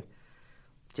 you know,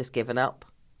 just giving up.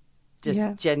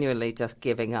 Just genuinely just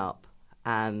giving up.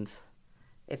 And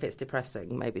if it's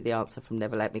depressing, maybe the answer from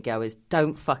Never Let Me Go is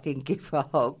don't fucking give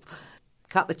up.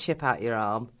 Cut the chip out your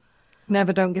arm.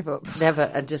 Never, don't give up. Never,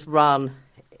 and just run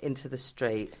into the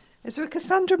street. Is there a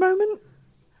Cassandra moment?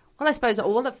 Well, I suppose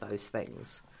all of those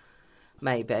things,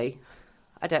 maybe.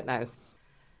 I don't know.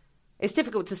 It's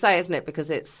difficult to say, isn't it? Because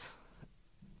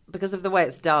of the way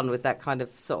it's done with that kind of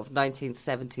sort of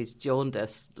 1970s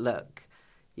jaundice look.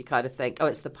 You kind of think, oh,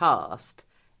 it's the past.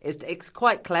 It's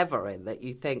quite clever in that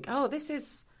you think, oh, this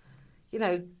is, you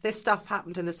know, this stuff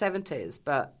happened in the 70s,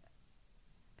 but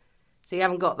so you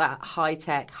haven't got that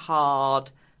high-tech, hard,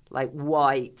 like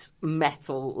white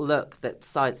metal look that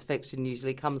science fiction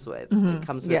usually comes with. Mm-hmm. It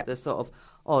comes with the sort of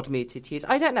odd muted hues.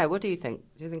 I don't know. What do you think?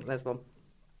 Do you think there's one?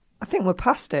 I think we're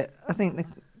past it. I think the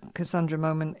Cassandra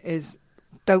moment is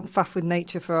don't faff with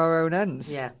nature for our own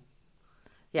ends. Yeah.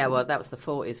 Yeah, well, that was the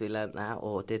 40s we learnt that,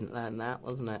 or didn't learn that,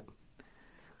 wasn't it?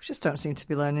 We just don't seem to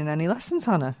be learning any lessons,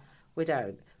 Hannah. We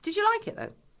don't. Did you like it,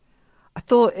 though? I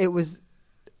thought it was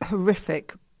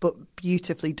horrific, but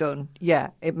beautifully done. Yeah,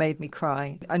 it made me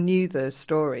cry. I knew the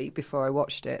story before I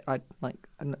watched it.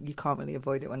 And you can't really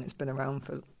avoid it when it's been around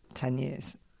for 10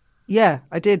 years. Yeah,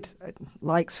 I did.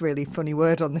 Like's really funny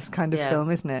word on this kind of film,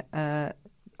 isn't it?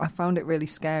 I found it really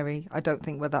scary. I don't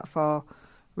think we're that far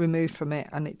removed from it,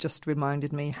 and it just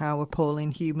reminded me how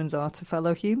appalling humans are to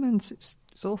fellow humans.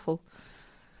 It's awful.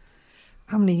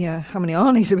 How many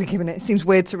Arnies are we giving it? It seems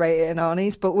weird to rate it in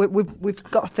Arnies, but we've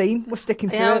got a theme. We're sticking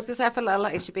to it. I was going to say, I feel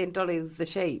like it should be in Dolly the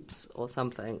Sheeps or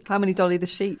something. How many Dolly the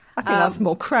Sheep? I think that's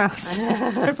more crass,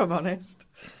 if I'm honest.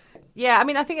 Yeah, I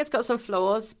mean, I think it's got some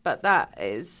flaws, but that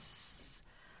is,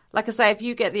 like I say, if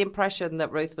you get the impression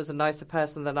that Ruth was a nicer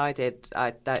person than I did,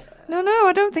 No,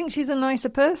 I don't think she's a nicer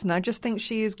person. I just think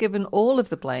she is given all of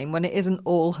the blame when it isn't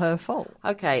all her fault.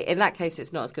 Okay, in that case,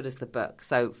 it's not as good as the book.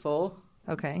 So 4.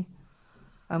 Okay.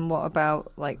 And what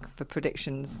about, like, for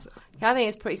predictions? Yeah, I think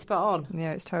it's pretty spot on.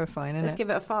 Yeah, it's terrifying, isn't it? Let's give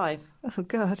it a 5. Oh,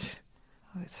 God.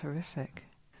 Oh, it's horrific.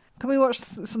 Can we watch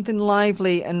something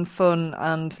lively and fun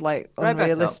and, like,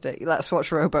 unrealistic? RoboCop. Let's watch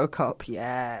RoboCop.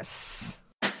 Yes.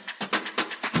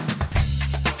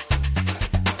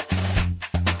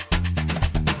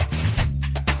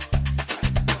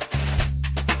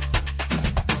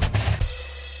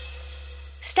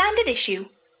 Standard issue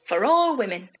for all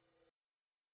women.